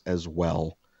mix as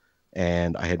well.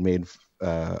 And I had made,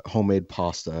 homemade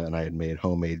pasta, and I had made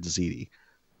homemade ziti,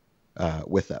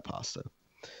 with that pasta.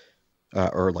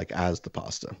 Or like as the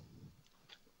pasta.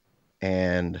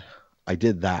 And I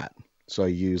did that. So I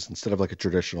used, instead of like a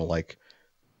traditional like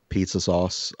pizza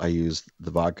sauce, I used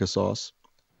the vodka sauce.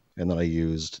 And then I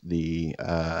used the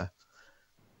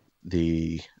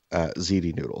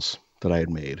ziti noodles that I had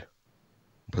made.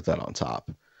 Put that on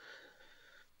top.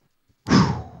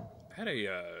 I had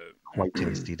a quite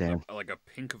tasty, Dan. Like a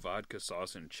pink vodka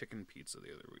sauce and chicken pizza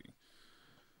the other week.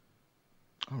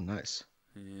 Oh, nice.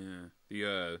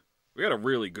 Yeah. We had a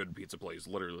really good pizza place,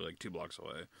 literally like 2 blocks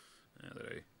away,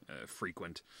 that I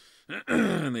frequent.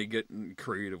 And they get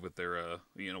creative with their,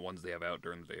 ones they have out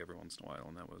during the day every once in a while,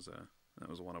 and that was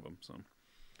one of them. So,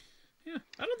 yeah,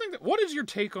 I don't think that. What is your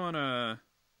take on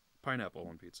pineapple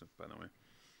on pizza, by the way?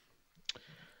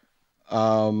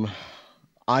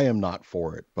 I am not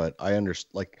for it, but I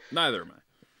understand. Like, neither am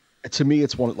I. To me,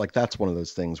 it's that's one of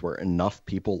those things where enough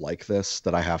people like this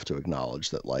that I have to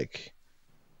acknowledge that like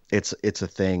it's a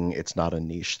thing. It's not a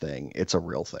niche thing. It's a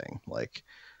real thing. Like,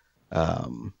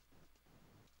 I'm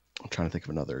trying to think of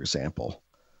another example.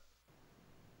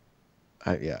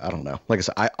 I don't know. Like I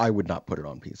said, I would not put it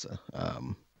on pizza.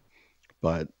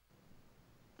 But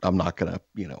I'm not gonna,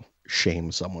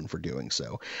 shame someone for doing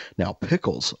so. Now,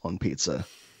 pickles on pizza.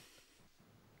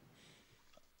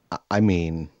 I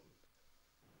mean,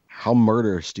 how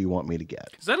murderous do you want me to get?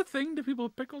 Is that a thing? Do people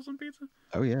have pickles on pizza?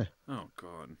 Oh, yeah. Oh,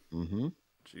 God. Mm-hmm.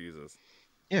 Jesus.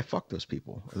 Yeah, fuck those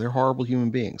people. They're horrible human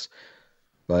beings.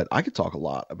 But I could talk a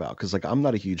lot about, because like I'm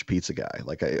not a huge pizza guy.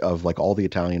 Like of like all the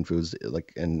Italian foods,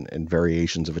 like and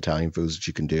variations of Italian foods that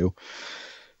you can do,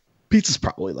 pizza's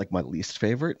probably like my least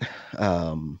favorite.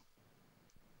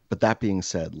 But that being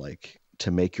said, like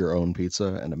to make your own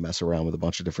pizza and to mess around with a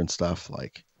bunch of different stuff,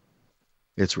 like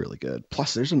it's really good.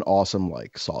 Plus, there's an awesome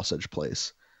like sausage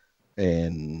place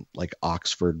in like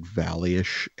Oxford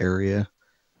Valley-ish area.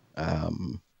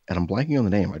 And I'm blanking on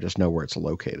the name. I just know where it's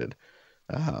located.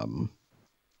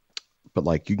 But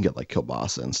like you can get like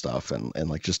kielbasa and stuff and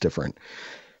like just different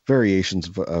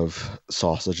variations of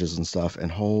sausages and stuff. And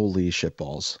holy shit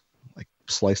balls, like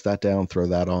slice that down, throw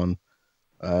that on.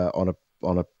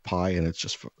 on a pie, and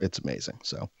it's amazing.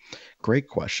 So, great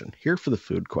question. Here for the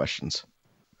food questions.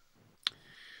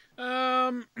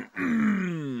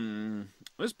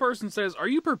 This person says, "Are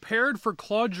you prepared for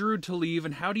Claude Giroux to leave,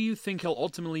 and how do you think he'll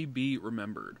ultimately be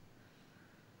remembered?"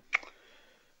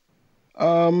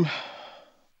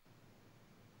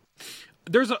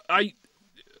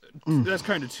 That's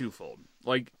kind of twofold.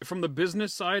 Like, from the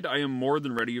business side, I am more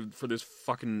than ready for this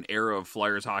fucking era of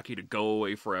Flyers hockey to go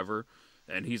away forever,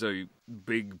 and he's a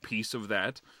big piece of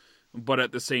that. But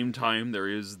at the same time, there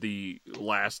is the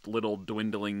last little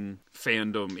dwindling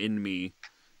fandom in me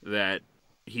that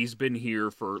he's been here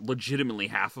for legitimately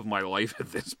half of my life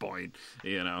at this point,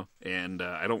 and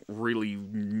I don't really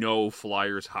know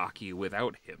Flyers hockey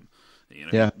without him.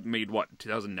 Yeah. Made what,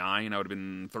 2009? I would have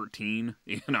been 13.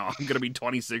 I'm gonna be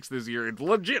 26 this year. It's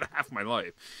legit half my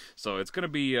life, so it's gonna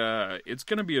be a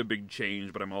big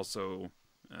change. But I'm also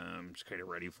just kind of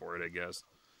ready for it, I guess.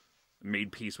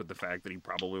 Made peace with the fact that he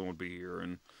probably won't be here,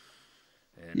 and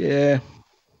yeah.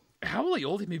 How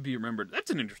will he be remembered?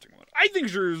 That's an interesting one. I think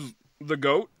Giroux's the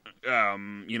GOAT.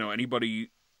 Anybody.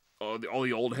 All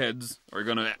the old heads are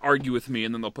going to argue with me,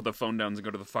 and then they'll put the phone down and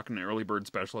go to the fucking early bird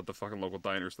special at the fucking local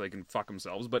diner so they can fuck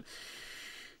themselves. But,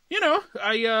 cool.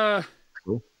 I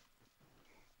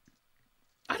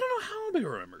don't know how I'll be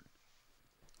remembered.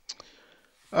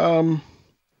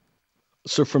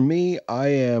 So for me,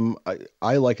 I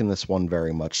liken this one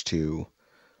very much to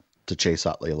Chase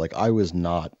Utley. Like, I was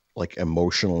not, like,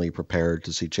 emotionally prepared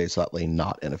to see Chase Utley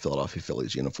not in a Philadelphia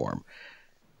Phillies uniform.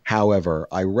 However,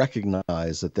 I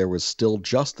recognize that there was still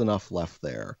just enough left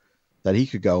there that he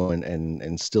could go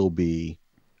and still be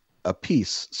a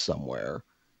piece somewhere.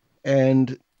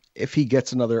 And if he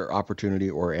gets another opportunity,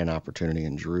 or an opportunity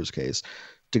in Giroux's case,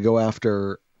 to go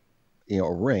after,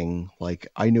 a ring, like,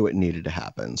 I knew it needed to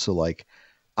happen. So, like,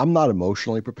 I'm not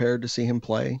emotionally prepared to see him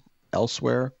play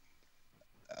elsewhere.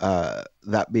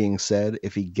 That being said,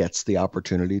 if he gets the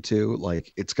opportunity to,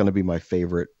 like, it's going to be my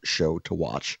favorite show to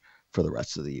watch for the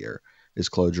rest of the year, is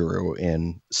Claude Giroux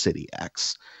in City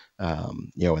X,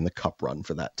 in the cup run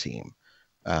for that team.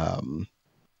 And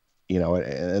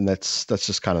that's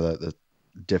just kind of the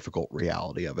difficult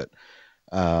reality of it.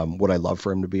 Would I love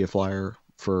for him to be a Flyer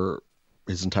for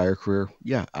his entire career?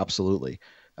 Yeah, absolutely.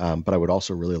 But I would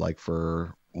also really like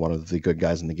for one of the good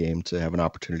guys in the game to have an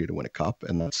opportunity to win a cup,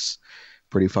 and that's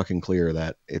pretty fucking clear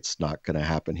that it's not going to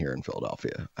happen here in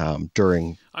Philadelphia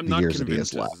during the years that he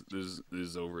has left. This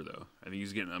is over, though. I think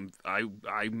he's getting.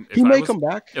 He may come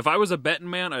back. If I was a betting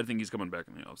man, I think he's coming back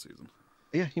in the offseason.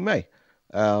 Yeah, he may.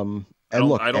 I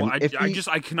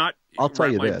cannot. I'll tell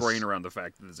you my brain around the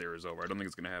fact that this era is over. I don't think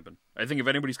it's going to happen. I think if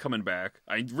anybody's coming back,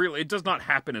 it does not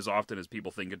happen as often as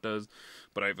people think it does.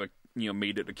 But I've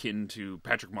made it akin to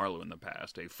Patrick Marleau in the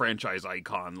past, a franchise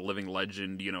icon, living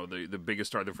legend. The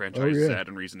biggest star the franchise has had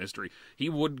in recent history. He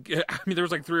would. There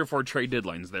was like 3 or 4 trade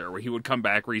deadlines there where he would come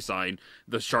back, re-sign.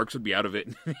 The Sharks would be out of it,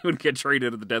 and he would get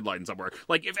traded at the deadline somewhere.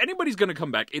 Like, if anybody's going to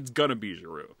come back, it's going to be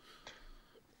Giroux.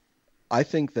 I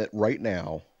think that right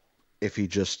now, if he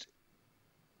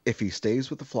stays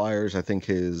with the Flyers, I think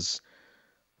the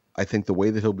way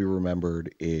that he'll be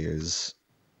remembered is,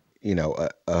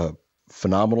 a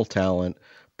phenomenal talent,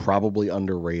 probably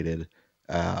underrated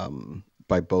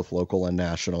by both local and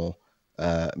national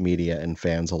media and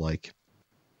fans alike,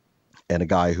 and a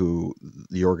guy who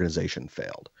the organization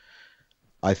failed.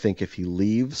 I think if he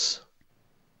leaves,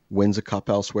 wins a cup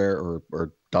elsewhere,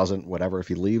 or doesn't, whatever, if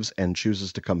he leaves and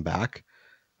chooses to come back,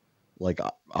 like,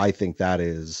 I think that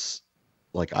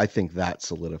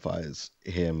solidifies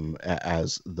him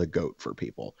as the GOAT for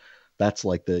people. That's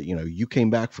like you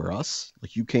came back for us,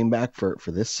 like, you came back for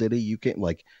this city,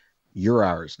 like, you're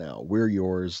ours now, we're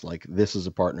yours, like, this is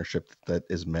a partnership that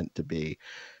is meant to be.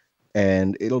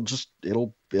 And it'll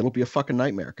be a fucking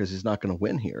nightmare because he's not going to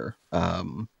win here.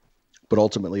 But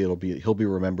ultimately he'll be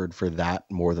remembered for that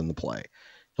more than the play.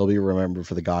 He'll be remembered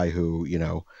for the guy who,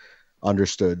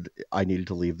 understood I needed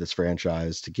to leave this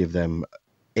franchise to give them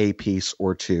a piece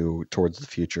or two towards the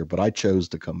future, but I chose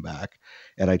to come back,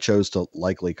 and I chose to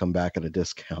likely come back at a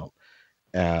discount,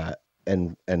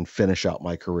 and finish out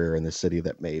my career in the city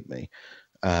that made me.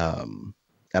 And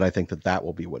I think that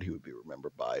will be what he would be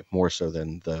remembered by, more so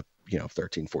than the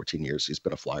 13, 14 years he's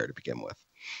been a Flyer to begin with.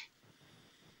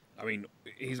 I mean,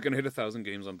 he's going to hit 1,000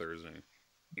 games on Thursday.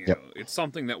 Yep. It's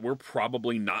something that we're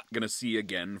probably not going to see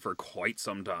again for quite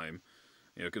some time.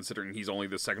 Considering he's only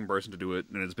the second person to do it,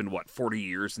 and it's been 40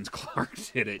 years since Clark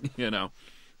did it.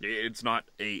 It's not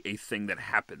a thing that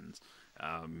happens.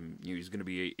 He's going to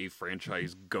be a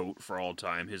franchise GOAT for all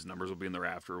time. His numbers will be in the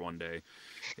rafter one day.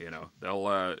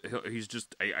 He's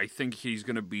just. I think he's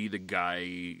going to be the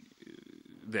guy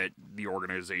that the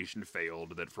organization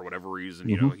failed. That for whatever reason,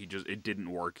 it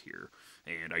didn't work here.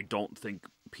 And I don't think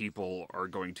people are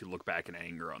going to look back in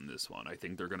anger on this one. I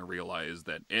think they're going to realize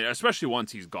that, especially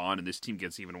once he's gone and this team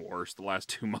gets even worse the last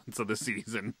 2 months of the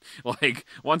season. Like,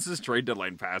 once this trade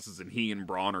deadline passes and he and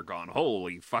Braun are gone,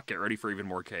 holy fuck, get ready for even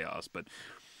more chaos. But,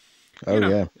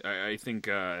 I think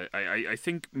I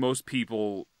think most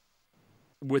people,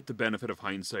 with the benefit of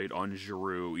hindsight on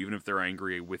Giroux, even if they're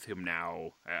angry with him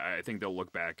now, I think they'll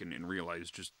look back and realize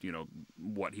just,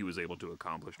 what he was able to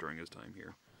accomplish during his time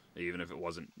here. Even if it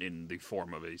wasn't in the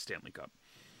form of a Stanley Cup.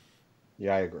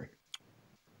 Yeah, I agree.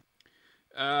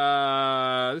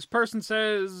 This person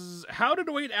says, how did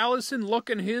Wade Allison look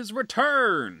in his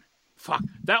return? Fuck,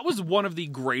 that was one of the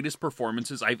greatest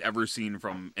performances I've ever seen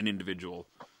from an individual.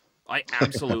 I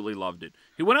absolutely loved it.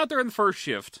 He went out there in the first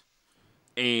shift,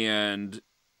 and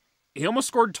he almost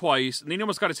scored twice, and then he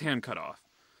almost got his hand cut off.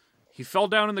 He fell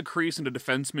down in the crease, and a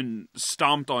defenseman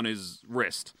stomped on his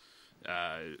wrist.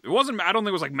 It wasn't. I don't think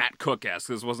it was like Matt Cook-esque.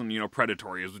 This wasn't,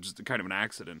 predatory. It was just kind of an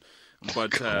accident.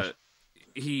 But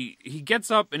he gets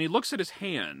up and he looks at his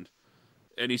hand,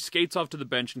 and he skates off to the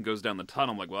bench and goes down the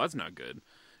tunnel. I'm like, well, that's not good.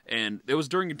 And it was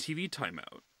during a TV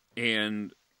timeout,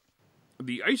 and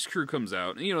the ice crew comes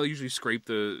out, and they usually scrape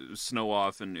the snow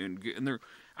off, and they're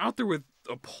out there with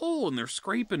a pole, and they're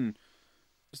scraping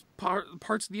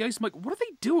parts of the ice. I'm like, what are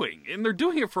they doing? And they're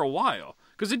doing it for a while,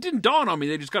 because it didn't dawn on me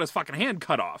they just got his fucking hand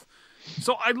cut off.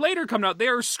 So I later come out, they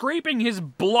are scraping his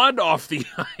blood off the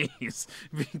ice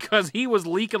because he was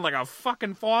leaking like a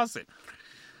fucking faucet.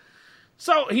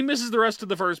 So he misses the rest of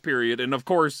the first period, and of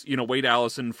course, Wade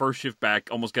Allison, first shift back,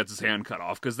 almost gets his hand cut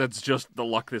off, because that's just the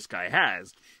luck this guy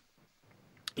has.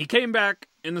 He came back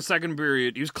in the second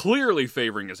period. He was clearly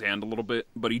favoring his hand a little bit,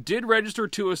 but he did register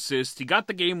 2 assists. He got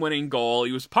the game-winning goal.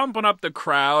 He was pumping up the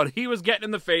crowd. He was getting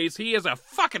in the face. He has a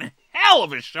fucking hell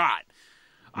of a shot.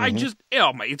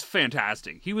 Mm-hmm. It's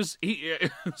fantastic. He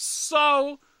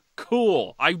so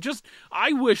cool.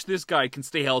 I wish this guy can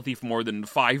stay healthy for more than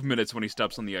 5 minutes when he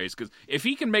steps on the ice, because if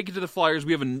he can make it to the Flyers,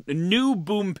 we have a new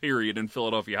boom period in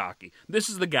Philadelphia hockey. This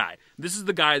is the guy. This is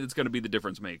the guy that's going to be the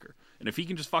difference maker. And if he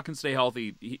can just fucking stay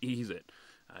healthy, he's it.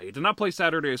 He did not play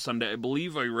Saturday or Sunday. I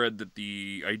believe I read that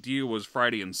the idea was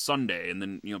Friday and Sunday, and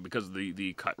then, because of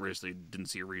the cut wrist, they didn't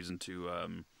see a reason to,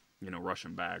 rush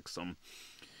him back.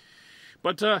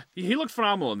 But he looked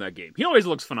phenomenal in that game. He always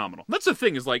looks phenomenal. That's the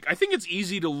thing, is I think it's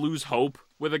easy to lose hope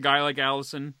with a guy like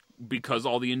Allison because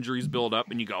all the injuries build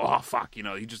up and you go, oh, fuck,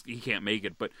 he can't make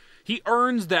it. But he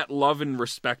earns that love and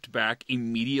respect back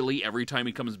immediately every time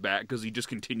he comes back, because he just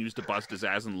continues to bust his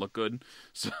ass and look good.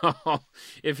 So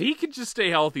if he could just stay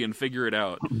healthy and figure it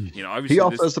out, obviously. He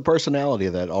also has the personality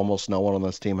that almost no one on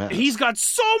this team has. He's got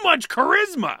so much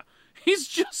charisma. He's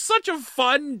just such a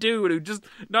fun dude who just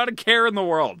not a care in the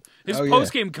world. His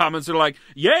post-game comments are like,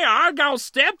 yeah, I got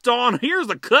stepped on. Here's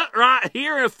a cut right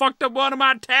here. I fucked up one of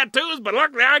my tattoos, but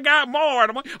luckily I got more. And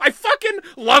I'm like, I fucking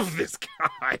love this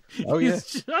guy.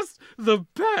 He's just the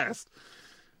best.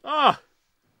 Oh,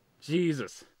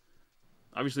 Jesus.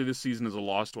 Obviously, this season is a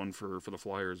lost one for the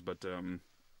Flyers, but,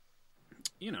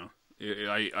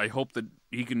 I hope that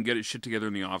he can get his shit together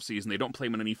in the offseason. They don't play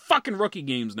him in any fucking rookie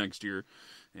games next year.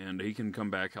 And he can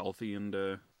come back healthy and,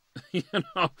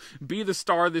 be the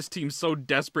star this team so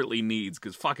desperately needs.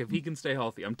 Because, fuck, if he can stay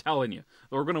healthy, I'm telling you,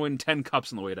 we're going to win 10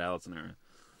 cups in the Wade Allison era.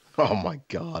 Oh, my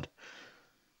God.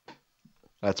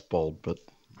 That's bold, but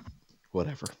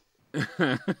whatever.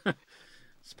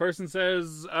 This person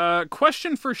says,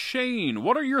 question for Shane.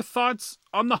 What are your thoughts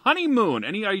on the honeymoon?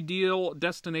 Any ideal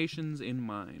destinations in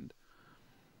mind?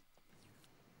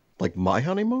 Like my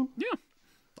honeymoon? Yeah,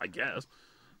 I guess.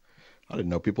 I didn't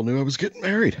know people knew I was getting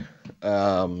married.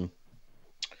 I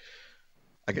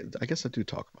guess I do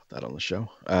talk about that on the show.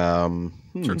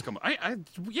 Sure, it's come.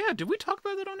 Did we talk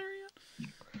about that on air yet?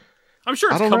 I'm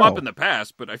sure it's come up in the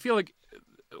past, but I feel like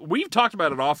we've talked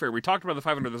about it off air. We talked about the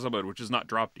 500th episode, which is not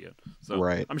dropped yet. So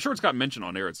right. I'm sure it's got mentioned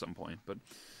on air at some point, but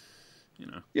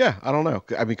Yeah, I don't know.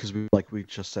 I mean, because we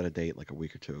just set a date like a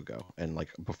week or two ago, and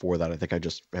before that, I think I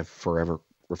just have forever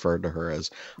referred to her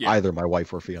as either my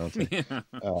wife or fiance. Yeah.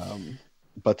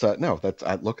 But no,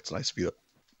 look, it's nice to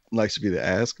be the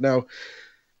ask. Now,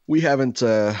 we haven't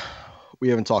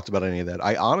talked about any of that.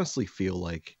 I honestly feel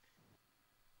like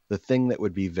the thing that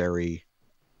would be very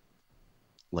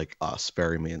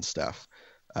Barry, me and Steph,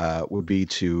 would be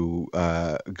to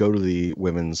go to the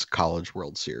Women's College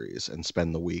World Series and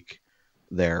spend the week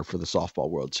there for the softball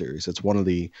World Series. It's one of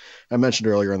the, I mentioned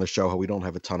earlier on the show how we don't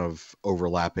have a ton of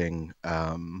overlapping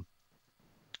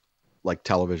like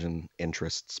television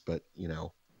interests, but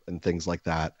and things like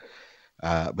that.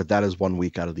 But that is 1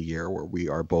 week out of the year where we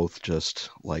are both just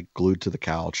like glued to the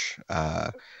couch.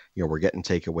 We're getting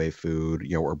takeaway food,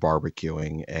 we're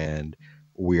barbecuing, and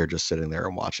we are just sitting there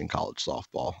and watching college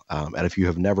softball. And if you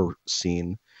have never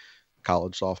seen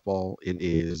college softball, it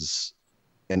is,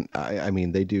 and I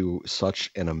mean, they do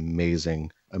such an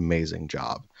amazing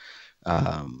job.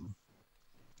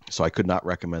 So I could not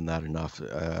recommend that enough.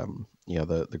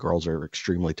 The girls are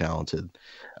extremely talented.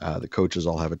 The coaches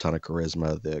all have a ton of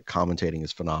charisma. The commentating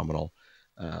is phenomenal.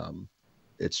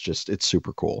 It's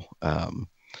super cool.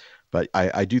 But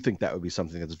I do think that would be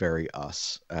something that's very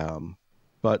us.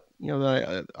 But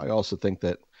I also think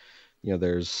that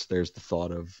there's the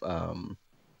thought of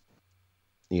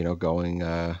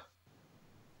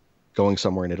going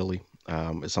somewhere in Italy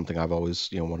is something I've always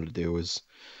wanted to do. Is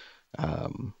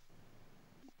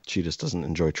she just doesn't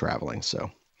enjoy traveling, so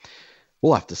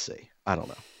we'll have to see. I don't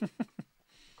know.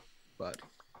 But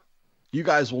you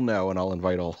guys will know, and I'll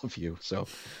invite all of you so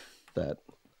that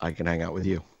I can hang out with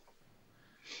you.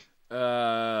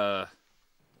 Wow.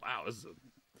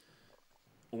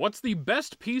 What's the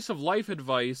best piece of life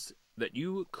advice that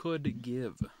you could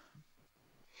give?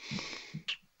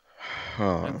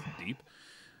 That's deep.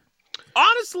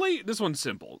 Honestly, this one's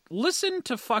simple. Listen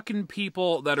to fucking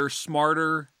people that are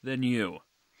smarter than you.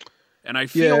 And I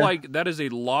feel like that is a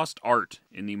lost art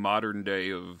in the modern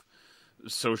day of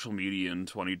social media in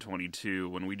 2022,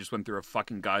 when we just went through a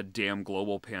fucking goddamn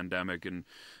global pandemic, and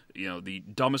the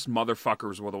dumbest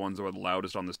motherfuckers were the ones that were the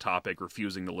loudest on this topic,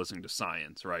 refusing to listen to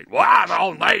science, right?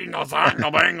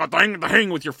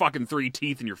 With your fucking 3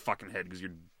 teeth in your fucking head because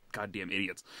you're goddamn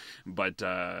idiots. But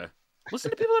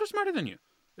listen to people that are smarter than you.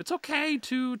 It's okay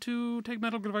to take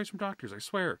medical advice from doctors, I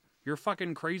swear. Your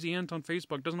fucking crazy aunt on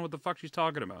Facebook doesn't know what the fuck she's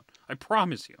talking about. I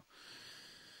promise you.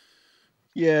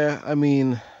 Yeah, I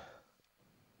mean,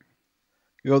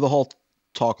 the whole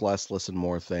talk less, listen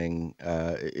more thing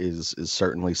is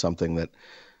certainly something that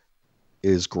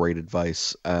is great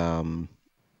advice. Along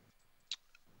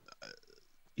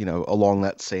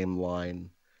that same line,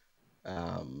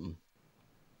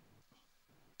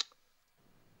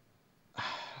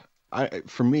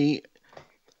 for me,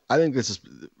 I think this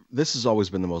has always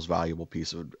been the most valuable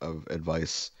piece of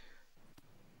advice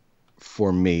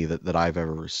for me that I've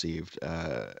ever received.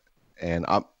 And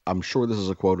I'm sure this is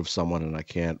a quote of someone, and I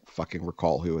can't fucking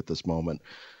recall who at this moment.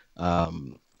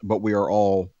 But we are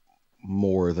all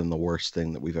more than the worst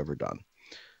thing that we've ever done.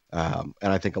 And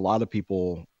I think a lot of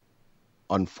people,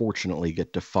 unfortunately,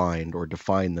 get defined or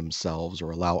define themselves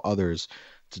or allow others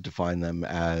to define them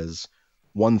as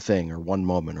one thing or one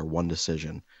moment or one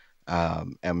decision.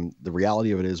 And the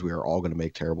reality of it is we are all going to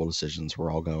make terrible decisions.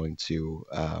 We're all going to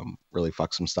really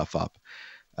fuck some stuff up.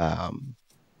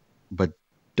 But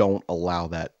don't allow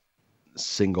that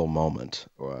single moment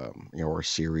or a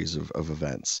series of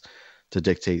events to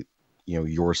dictate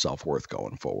your self-worth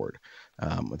going forward.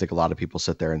 I think a lot of people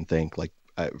sit there and think, like,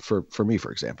 for me,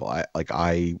 for example, I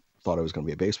thought I was going to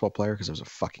be a baseball player because I was a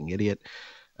fucking idiot,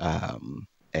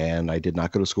 and I did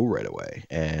not go to school right away,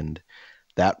 and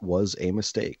that was a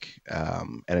mistake.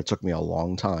 And it took me a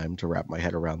long time to wrap my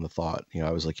head around the thought.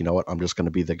 I was like, you know what, I'm just going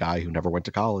to be the guy who never went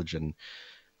to college, and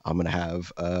I'm going to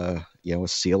have a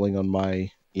ceiling on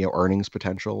my earnings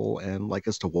potential and like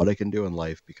as to what I can do in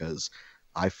life because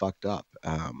I fucked up.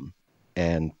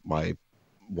 And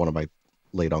one of my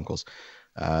late uncles,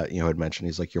 had mentioned,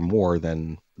 he's like, you're more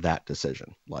than that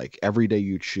decision. Like every day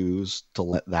you choose to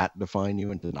let that define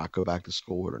you and to not go back to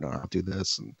school or not do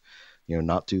this and,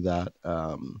 not do that.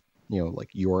 Like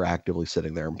you're actively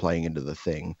sitting there and playing into the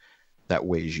thing that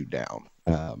weighs you down.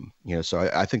 So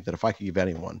I think that if I could give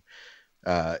anyone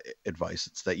advice,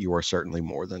 it's that you are certainly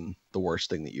more than the worst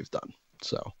thing that you've done.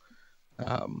 So,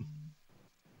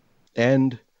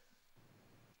 and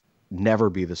never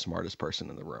be the smartest person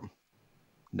in the room.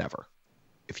 Never.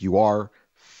 If you are,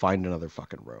 find another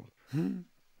fucking room.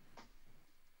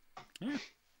 Yeah.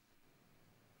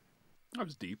 That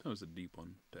was deep. That was a deep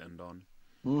one to end on.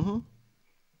 Mm-hmm.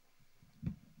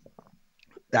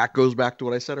 That goes back to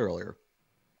what I said earlier.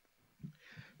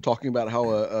 Talking about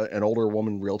how an older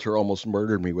woman realtor almost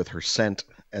murdered me with her scent,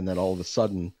 and then all of a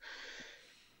sudden,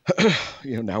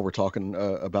 now we're talking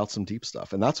about some deep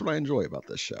stuff, and that's what I enjoy about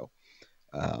this show,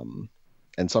 and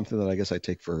something that I guess I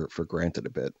take for granted a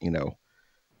bit.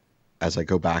 As I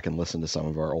go back and listen to some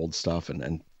of our old stuff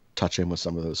and touch in with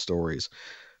some of those stories,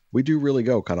 we do really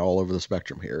go kind of all over the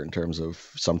spectrum here in terms of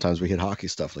sometimes we hit hockey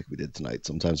stuff like we did tonight,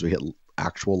 sometimes we hit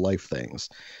actual life things.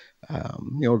 A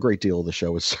great deal of the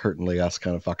show is certainly us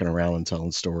kind of fucking around and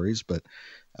telling stories, but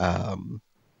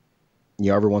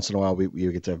every once in a while we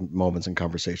get to have moments and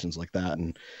conversations like that,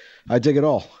 and I dig it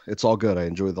all. It's all good. I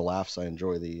enjoy the laughs. I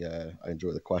enjoy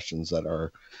the questions that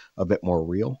are a bit more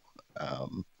real,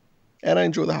 and I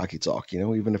enjoy the hockey talk.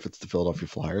 Even if it's the Philadelphia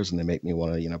Flyers and they make me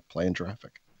want to play in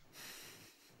traffic.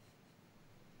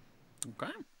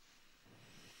 Okay.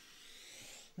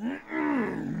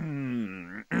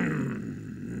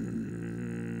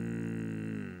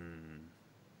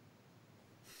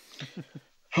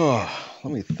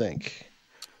 Let me think.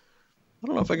 I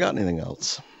don't know if I got anything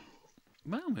else.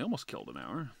 Well, we almost killed an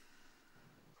hour.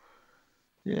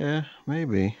 Yeah,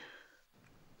 maybe.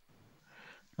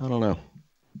 I don't know.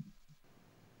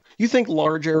 You think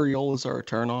large areolas are a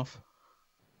turnoff?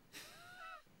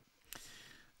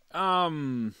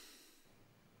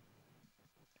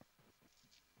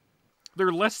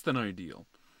 They're less than ideal.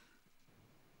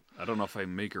 I don't know if I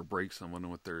make or break someone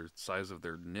with their size of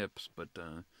their nips, but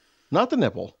not the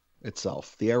nipple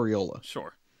itself, the areola.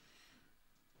 Sure.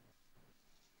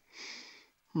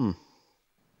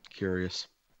 Curious.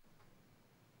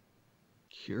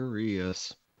 I'm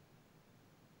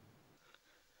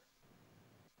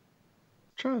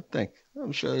trying to think.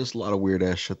 I'm sure there's a lot of weird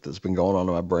ass shit that's been going on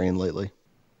in my brain lately.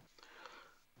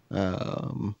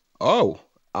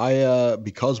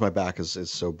 Because my back is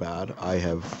so bad, I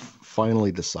have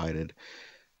finally decided.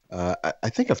 I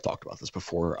think I've talked about this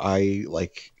before. I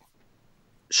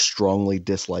strongly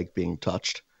dislike being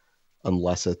touched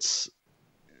unless it's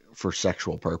for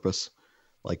sexual purpose.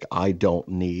 I don't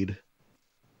need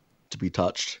to be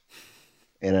touched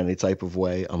in any type of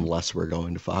way unless we're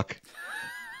going to fuck.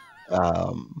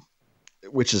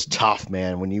 Which is tough,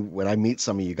 man. When I meet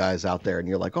some of you guys out there and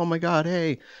you're like, oh my God,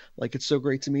 hey, it's so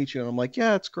great to meet you. And I'm like,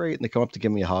 yeah, it's great. And they come up to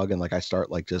give me a hug and I start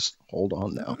just hold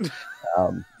on now.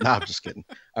 No, I'm just kidding.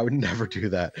 I would never do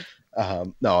that.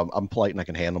 No, I'm polite and I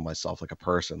can handle myself like a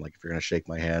person. If you're going to shake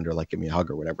my hand or give me a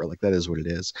hug or whatever, that is what it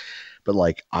is. But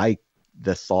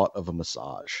the thought of a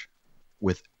massage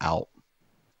without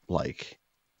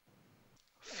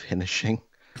finishing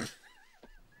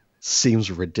seems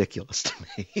ridiculous to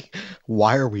me.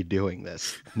 Why are we doing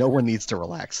this? No one needs to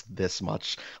relax this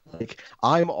much.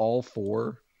 I'm all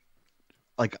for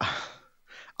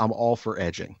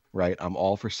edging, right? I'm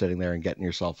all for sitting there and getting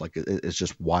yourself as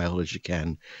just wild as you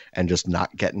can and just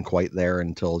not getting quite there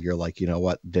until you're you know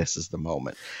what, this is the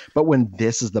moment. But when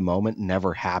this is the moment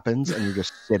never happens and you're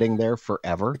just sitting there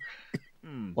forever,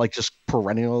 just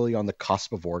perennially on the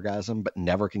cusp of orgasm, but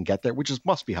never can get there, which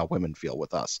must be how women feel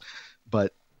with us.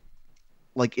 But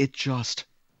it just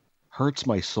hurts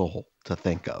my soul to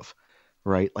think of,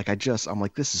 right? I'm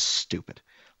like, this is stupid.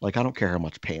 I don't care how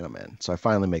much pain I'm in. So I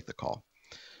finally make the call.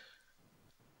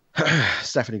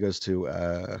 Stephanie goes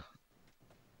to,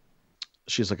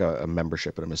 she's a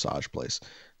membership at a massage place.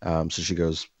 So she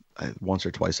goes once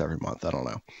or twice every month. I don't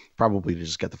know. Probably to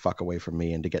just get the fuck away from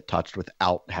me and to get touched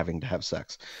without having to have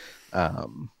sex.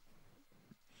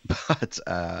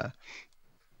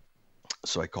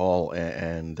 So I call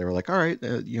and they were like, all right,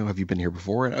 have you been here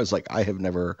before? And I was like, I have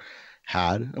never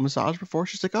had a massage before.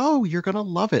 She's like, oh, you're going to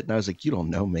love it. And I was like, you don't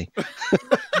know me.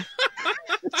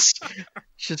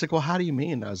 She's like, well, how do you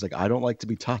mean? And I was like, I don't like to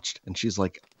be touched. And she's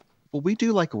like, well, we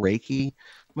do Reiki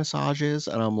massages.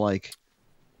 And I'm like,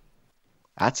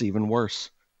 that's even worse.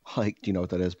 Do you know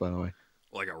what that is, by the way?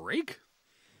 Like a rake?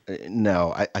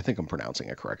 No, I think I'm pronouncing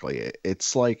it correctly.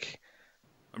 It's I'm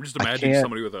just imagining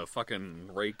somebody with a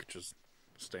fucking rake just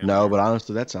standing No, there. But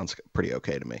honestly, that sounds pretty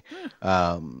okay to me.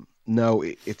 Yeah. No,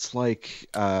 it's it's like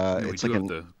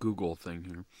the Google thing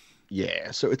here.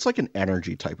 Yeah, so it's an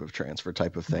energy type of transfer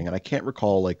type of thing, and I can't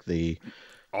recall the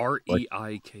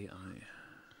REIKI.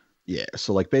 Yeah,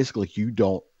 so basically you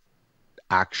don't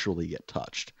actually get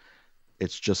touched.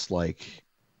 It's just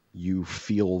you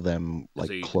feel them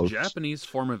it's close. A Japanese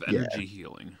form of energy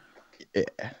healing. Yeah.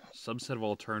 Subset of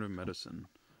alternative medicine.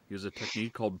 Use a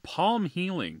technique called palm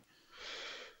healing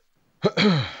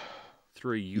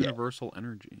through a universal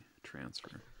energy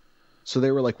transfer. So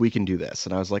they were like, we can do this.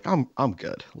 And I was like, I'm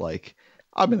good.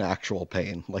 I'm in actual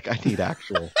pain. I need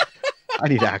actual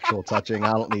touching.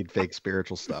 I don't need fake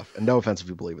spiritual stuff. And no offense if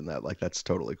you believe in that. That's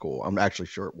totally cool. I'm actually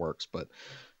sure it works, but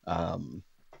I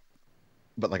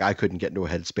couldn't get into a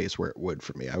headspace where it would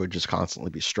for me. I would just constantly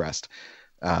be stressed.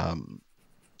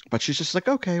 But she's just like,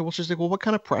 okay. Well, she's like, well, what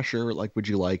kind of pressure would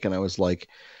you like? And I was like,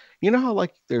 you know how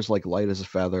there's light as a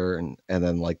feather and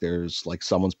then there's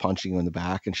someone's punching you in the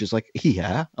back, and she's like,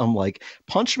 yeah. I'm like,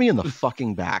 punch me in the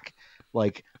fucking back.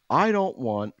 I don't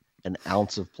want an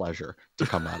ounce of pleasure to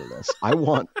come out of this. I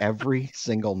want every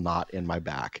single knot in my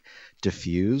back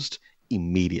diffused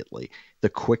immediately. The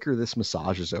quicker this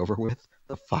massage is over with,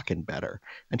 the fucking better.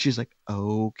 And she's like,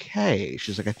 okay.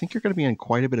 She's like, I think you're going to be in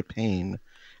quite a bit of pain.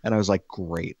 And I was like,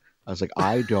 great. I was like,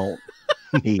 I don't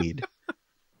need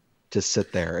to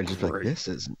sit there and just be like,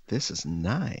 this is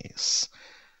nice.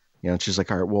 You know, and she's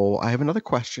like, all right, well, I have another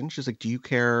question. She's like, do you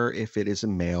care if it is a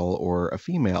male or a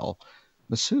female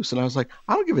masseuse? And I was like,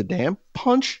 I don't give a damn.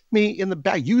 Punch me in the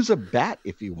back. Use a bat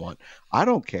if you want. I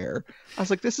don't care. I was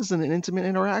like, this isn't an intimate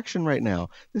interaction right now.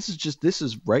 This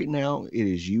is right now. It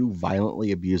is you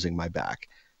violently abusing my back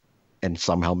and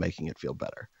somehow making it feel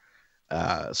better.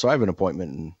 So I have an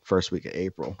appointment in first week of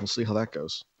April. We'll see how that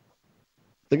goes.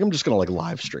 I think I'm just going to like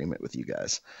live stream it with you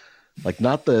guys. Like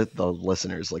not the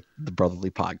listeners, like the Brotherly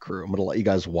Pod crew. I'm going to let you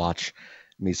guys watch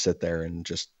me sit there and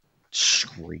just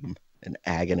scream in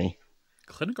agony.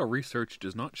 Clinical research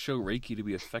does not show Reiki to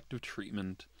be effective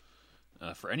treatment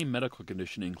for any medical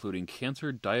condition, including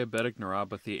cancer, diabetic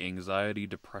neuropathy, anxiety,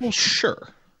 depression. Well,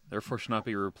 sure. Therefore, should not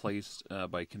be replaced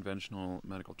by conventional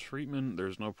medical treatment.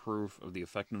 There's no proof of the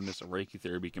effectiveness of Reiki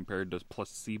therapy compared to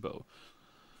placebo.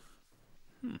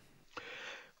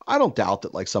 I don't doubt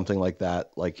that like something like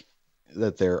that, like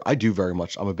that I do very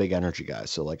much, I'm a big energy guy.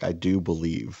 So like, I do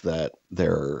believe that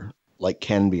there like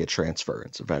can be a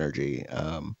transference of energy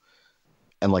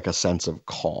and like a sense of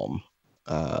calm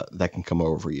that can come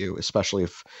over you, especially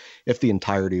if the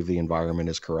entirety of the environment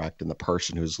is correct and the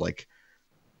person who's like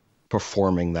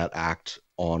performing that act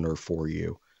on or for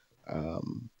you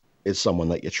is someone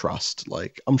that you trust.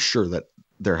 Like, I'm sure that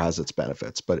there has its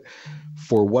benefits, but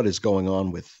for what is going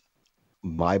on with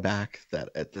my back, that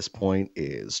at this point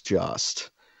is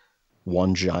just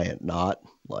one giant knot.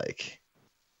 Like,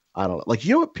 I don't know. Like,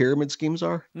 you know what pyramid schemes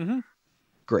are? Mm-hmm.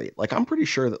 Great. Like, I'm pretty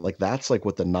sure that like that's like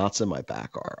what the knots in my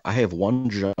back are. I have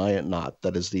one giant knot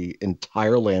that is the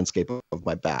entire landscape of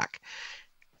my back.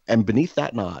 And beneath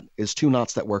that knot is 2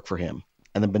 knots that work for him.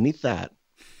 And then beneath that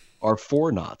are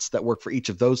 4 knots that work for each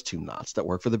of those 2 knots that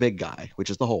work for the big guy,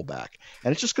 which is the whole back.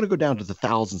 And it's just going to go down to the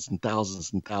thousands and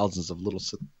thousands and thousands of little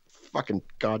fucking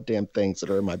goddamn things that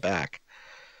are in my back.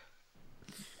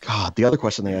 God, the other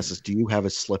question they asked is, do you have a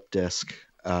slip disc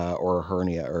or a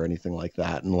hernia or anything like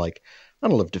that? And like, I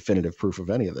don't have definitive proof of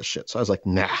any of this shit. So I was like,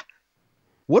 nah.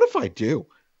 What if I do?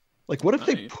 Like, what if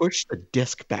they push the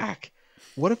disc back?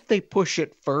 What if they push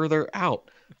it further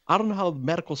out? I don't know how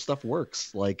medical stuff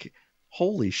works. Like,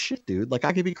 holy shit, dude. Like,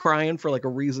 I could be crying for like a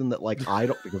reason that like I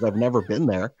don't, because I've never been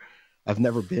there. I've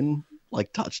never been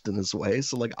like touched in this way.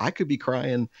 So like I could be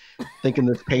crying thinking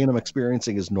this pain I'm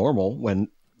experiencing is normal when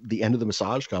the end of the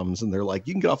massage comes and they're like,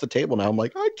 you can get off the table now. I'm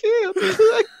like, I can't.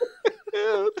 I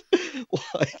can't.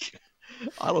 Like,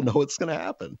 I don't know what's going to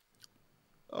happen.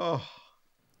 Oh,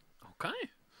 okay.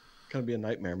 Gonna be a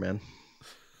nightmare, man.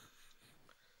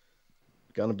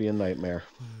 Gonna be a nightmare.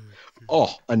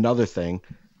 Oh, another thing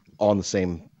on the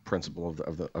same principle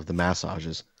of the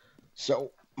massages.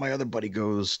 So my other buddy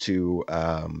goes to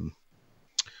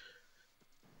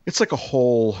it's like a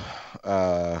whole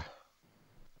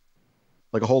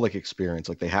experience.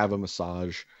 Like they have a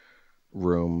massage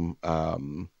room.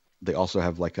 They also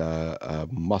have like a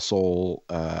muscle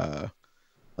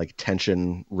like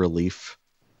tension relief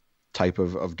type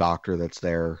of doctor that's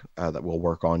there that will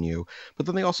work on you. But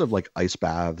then they also have like ice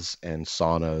baths and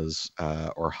saunas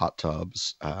or hot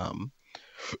tubs,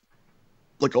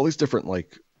 like all these different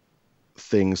like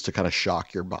things to kind of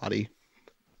shock your body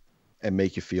and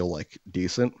make you feel like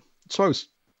decent. So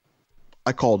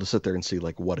I called to sit there and see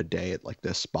like what a day at like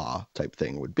this spa type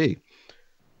thing would be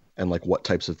and like what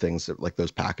types of things that like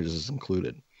those packages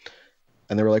included.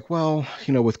 And they were like, well,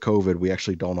 you know, with COVID, we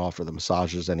actually don't offer the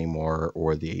massages anymore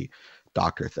or the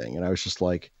doctor thing. And I was just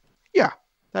like, yeah,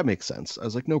 that makes sense. I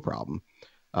was like, no problem.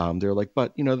 They're like,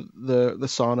 but you know, the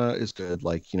sauna is good.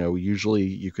 Like, you know, usually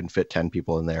you can fit 10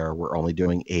 people in there. We're only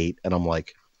doing 8. And I'm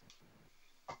like,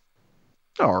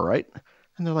 all right.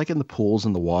 And they're like in the pools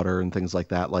and the water and things like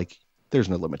that. Like there's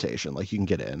no limitation. Like you can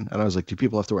get in. And I was like, do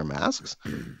people have to wear masks?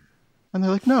 And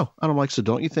they're like, no. And I'm like, so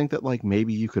don't you think that like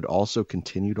maybe you could also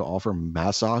continue to offer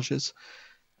massages?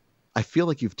 I feel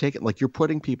like you've taken, like you're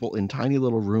putting people in tiny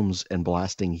little rooms and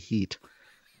blasting heat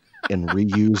and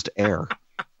reused air.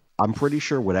 I'm pretty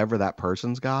sure whatever that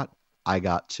person's got, I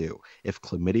got too. If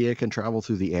chlamydia can travel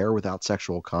through the air without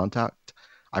sexual contact,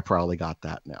 I probably got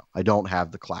that now. I don't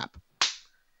have the clap.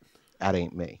 That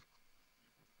ain't me.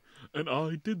 And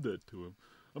I did that to him.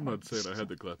 I'm not saying I had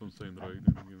the clap. I'm saying that I did.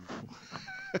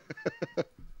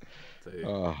 It's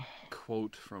a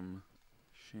quote from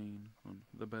Shane on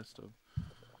The Best Of.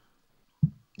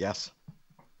 Yes.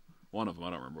 One of them.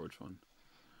 I don't remember which one.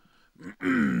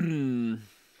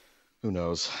 Who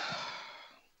knows?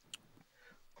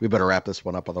 We better wrap this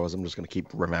one up, otherwise I'm just going to keep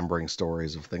remembering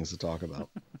stories of things to talk about.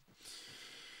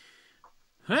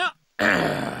 Well,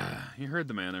 you heard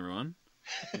the man, everyone.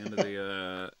 End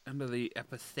of the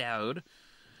episode.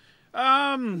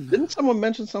 Didn't someone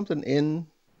mention something in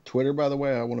Twitter, by the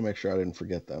way? I want to make sure I didn't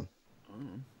forget them.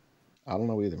 I don't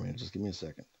know either, man. Just give me a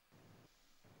second.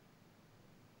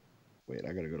 Wait,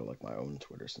 I gotta go to like my own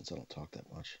Twitter since I don't talk that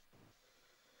much.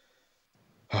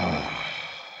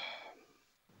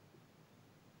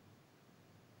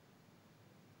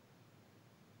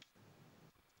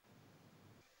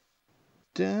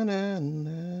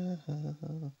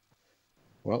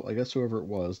 Well, I guess whoever it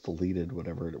was deleted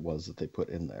whatever it was that they put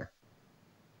in there.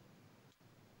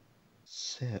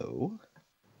 So,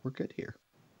 we're good here.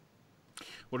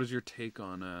 What is your take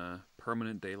on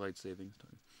permanent daylight savings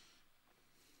time?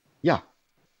 Yeah.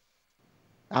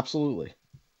 Absolutely.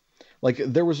 Like,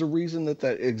 there was a reason that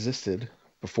existed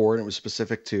before, and it was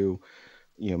specific to,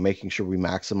 making sure we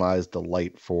maximize the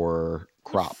light for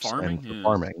crops and for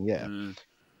farming. Yeah.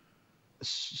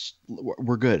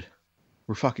 We're good.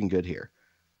 We're fucking good here.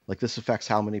 Like, this affects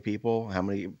how many people, how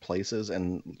many places,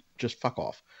 and just fuck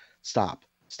off. Stop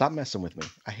messing with me.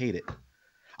 I hate it.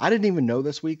 I didn't even know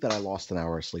this week that I lost an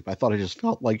hour of sleep. I thought I just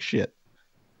felt like shit.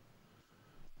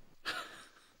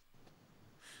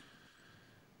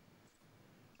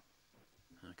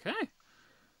 Okay.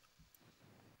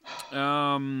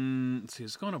 Let's see,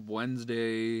 it's going up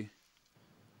Wednesday.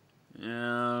 We're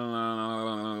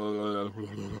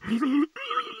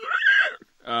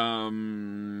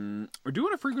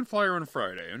doing a frequent flyer on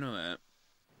Friday. I know that.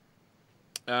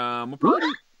 We'll probably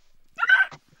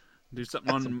do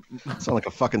something on. Sound like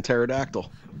a fucking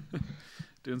pterodactyl.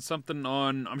 I'm sure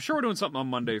we're doing something on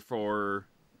Monday for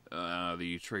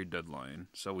the trade deadline.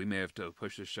 So we may have to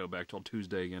push this show back till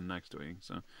Tuesday again next week.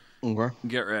 So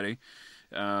get ready.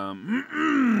 Yeah.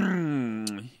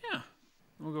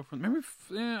 We'll go from maybe.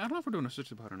 I don't know if we're doing a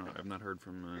switch pod or not. I've not heard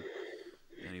from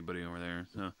anybody over there.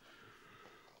 So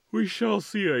we shall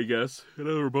see, I guess. I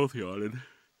know we're both yawning.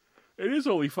 It is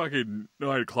only fucking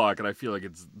 9 o'clock, and I feel like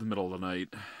it's the middle of the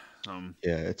night.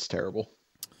 Yeah, it's terrible.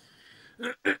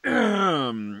 At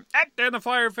Dan the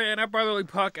Flyer Fan, at Brotherly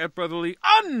Puck, at Brotherly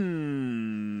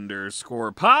 _pod.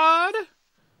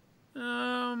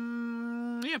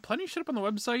 Yeah, plenty of shit up on the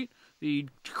website. The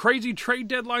crazy trade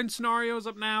deadline scenario is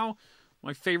up now.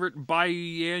 My favorite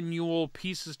biannual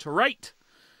pieces to write.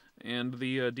 And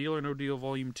the Deal or No Deal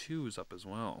Volume 2 is up as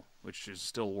well, which is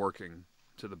still working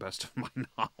to the best of my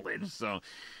knowledge. So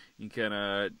you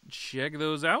can check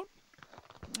those out.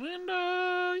 And,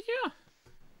 yeah.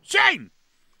 Shane!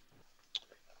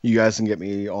 You guys can get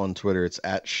me on Twitter. It's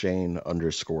at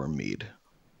Shane_Mead.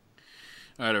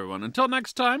 All right, everyone. Until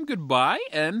next time, goodbye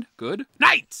and good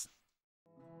night!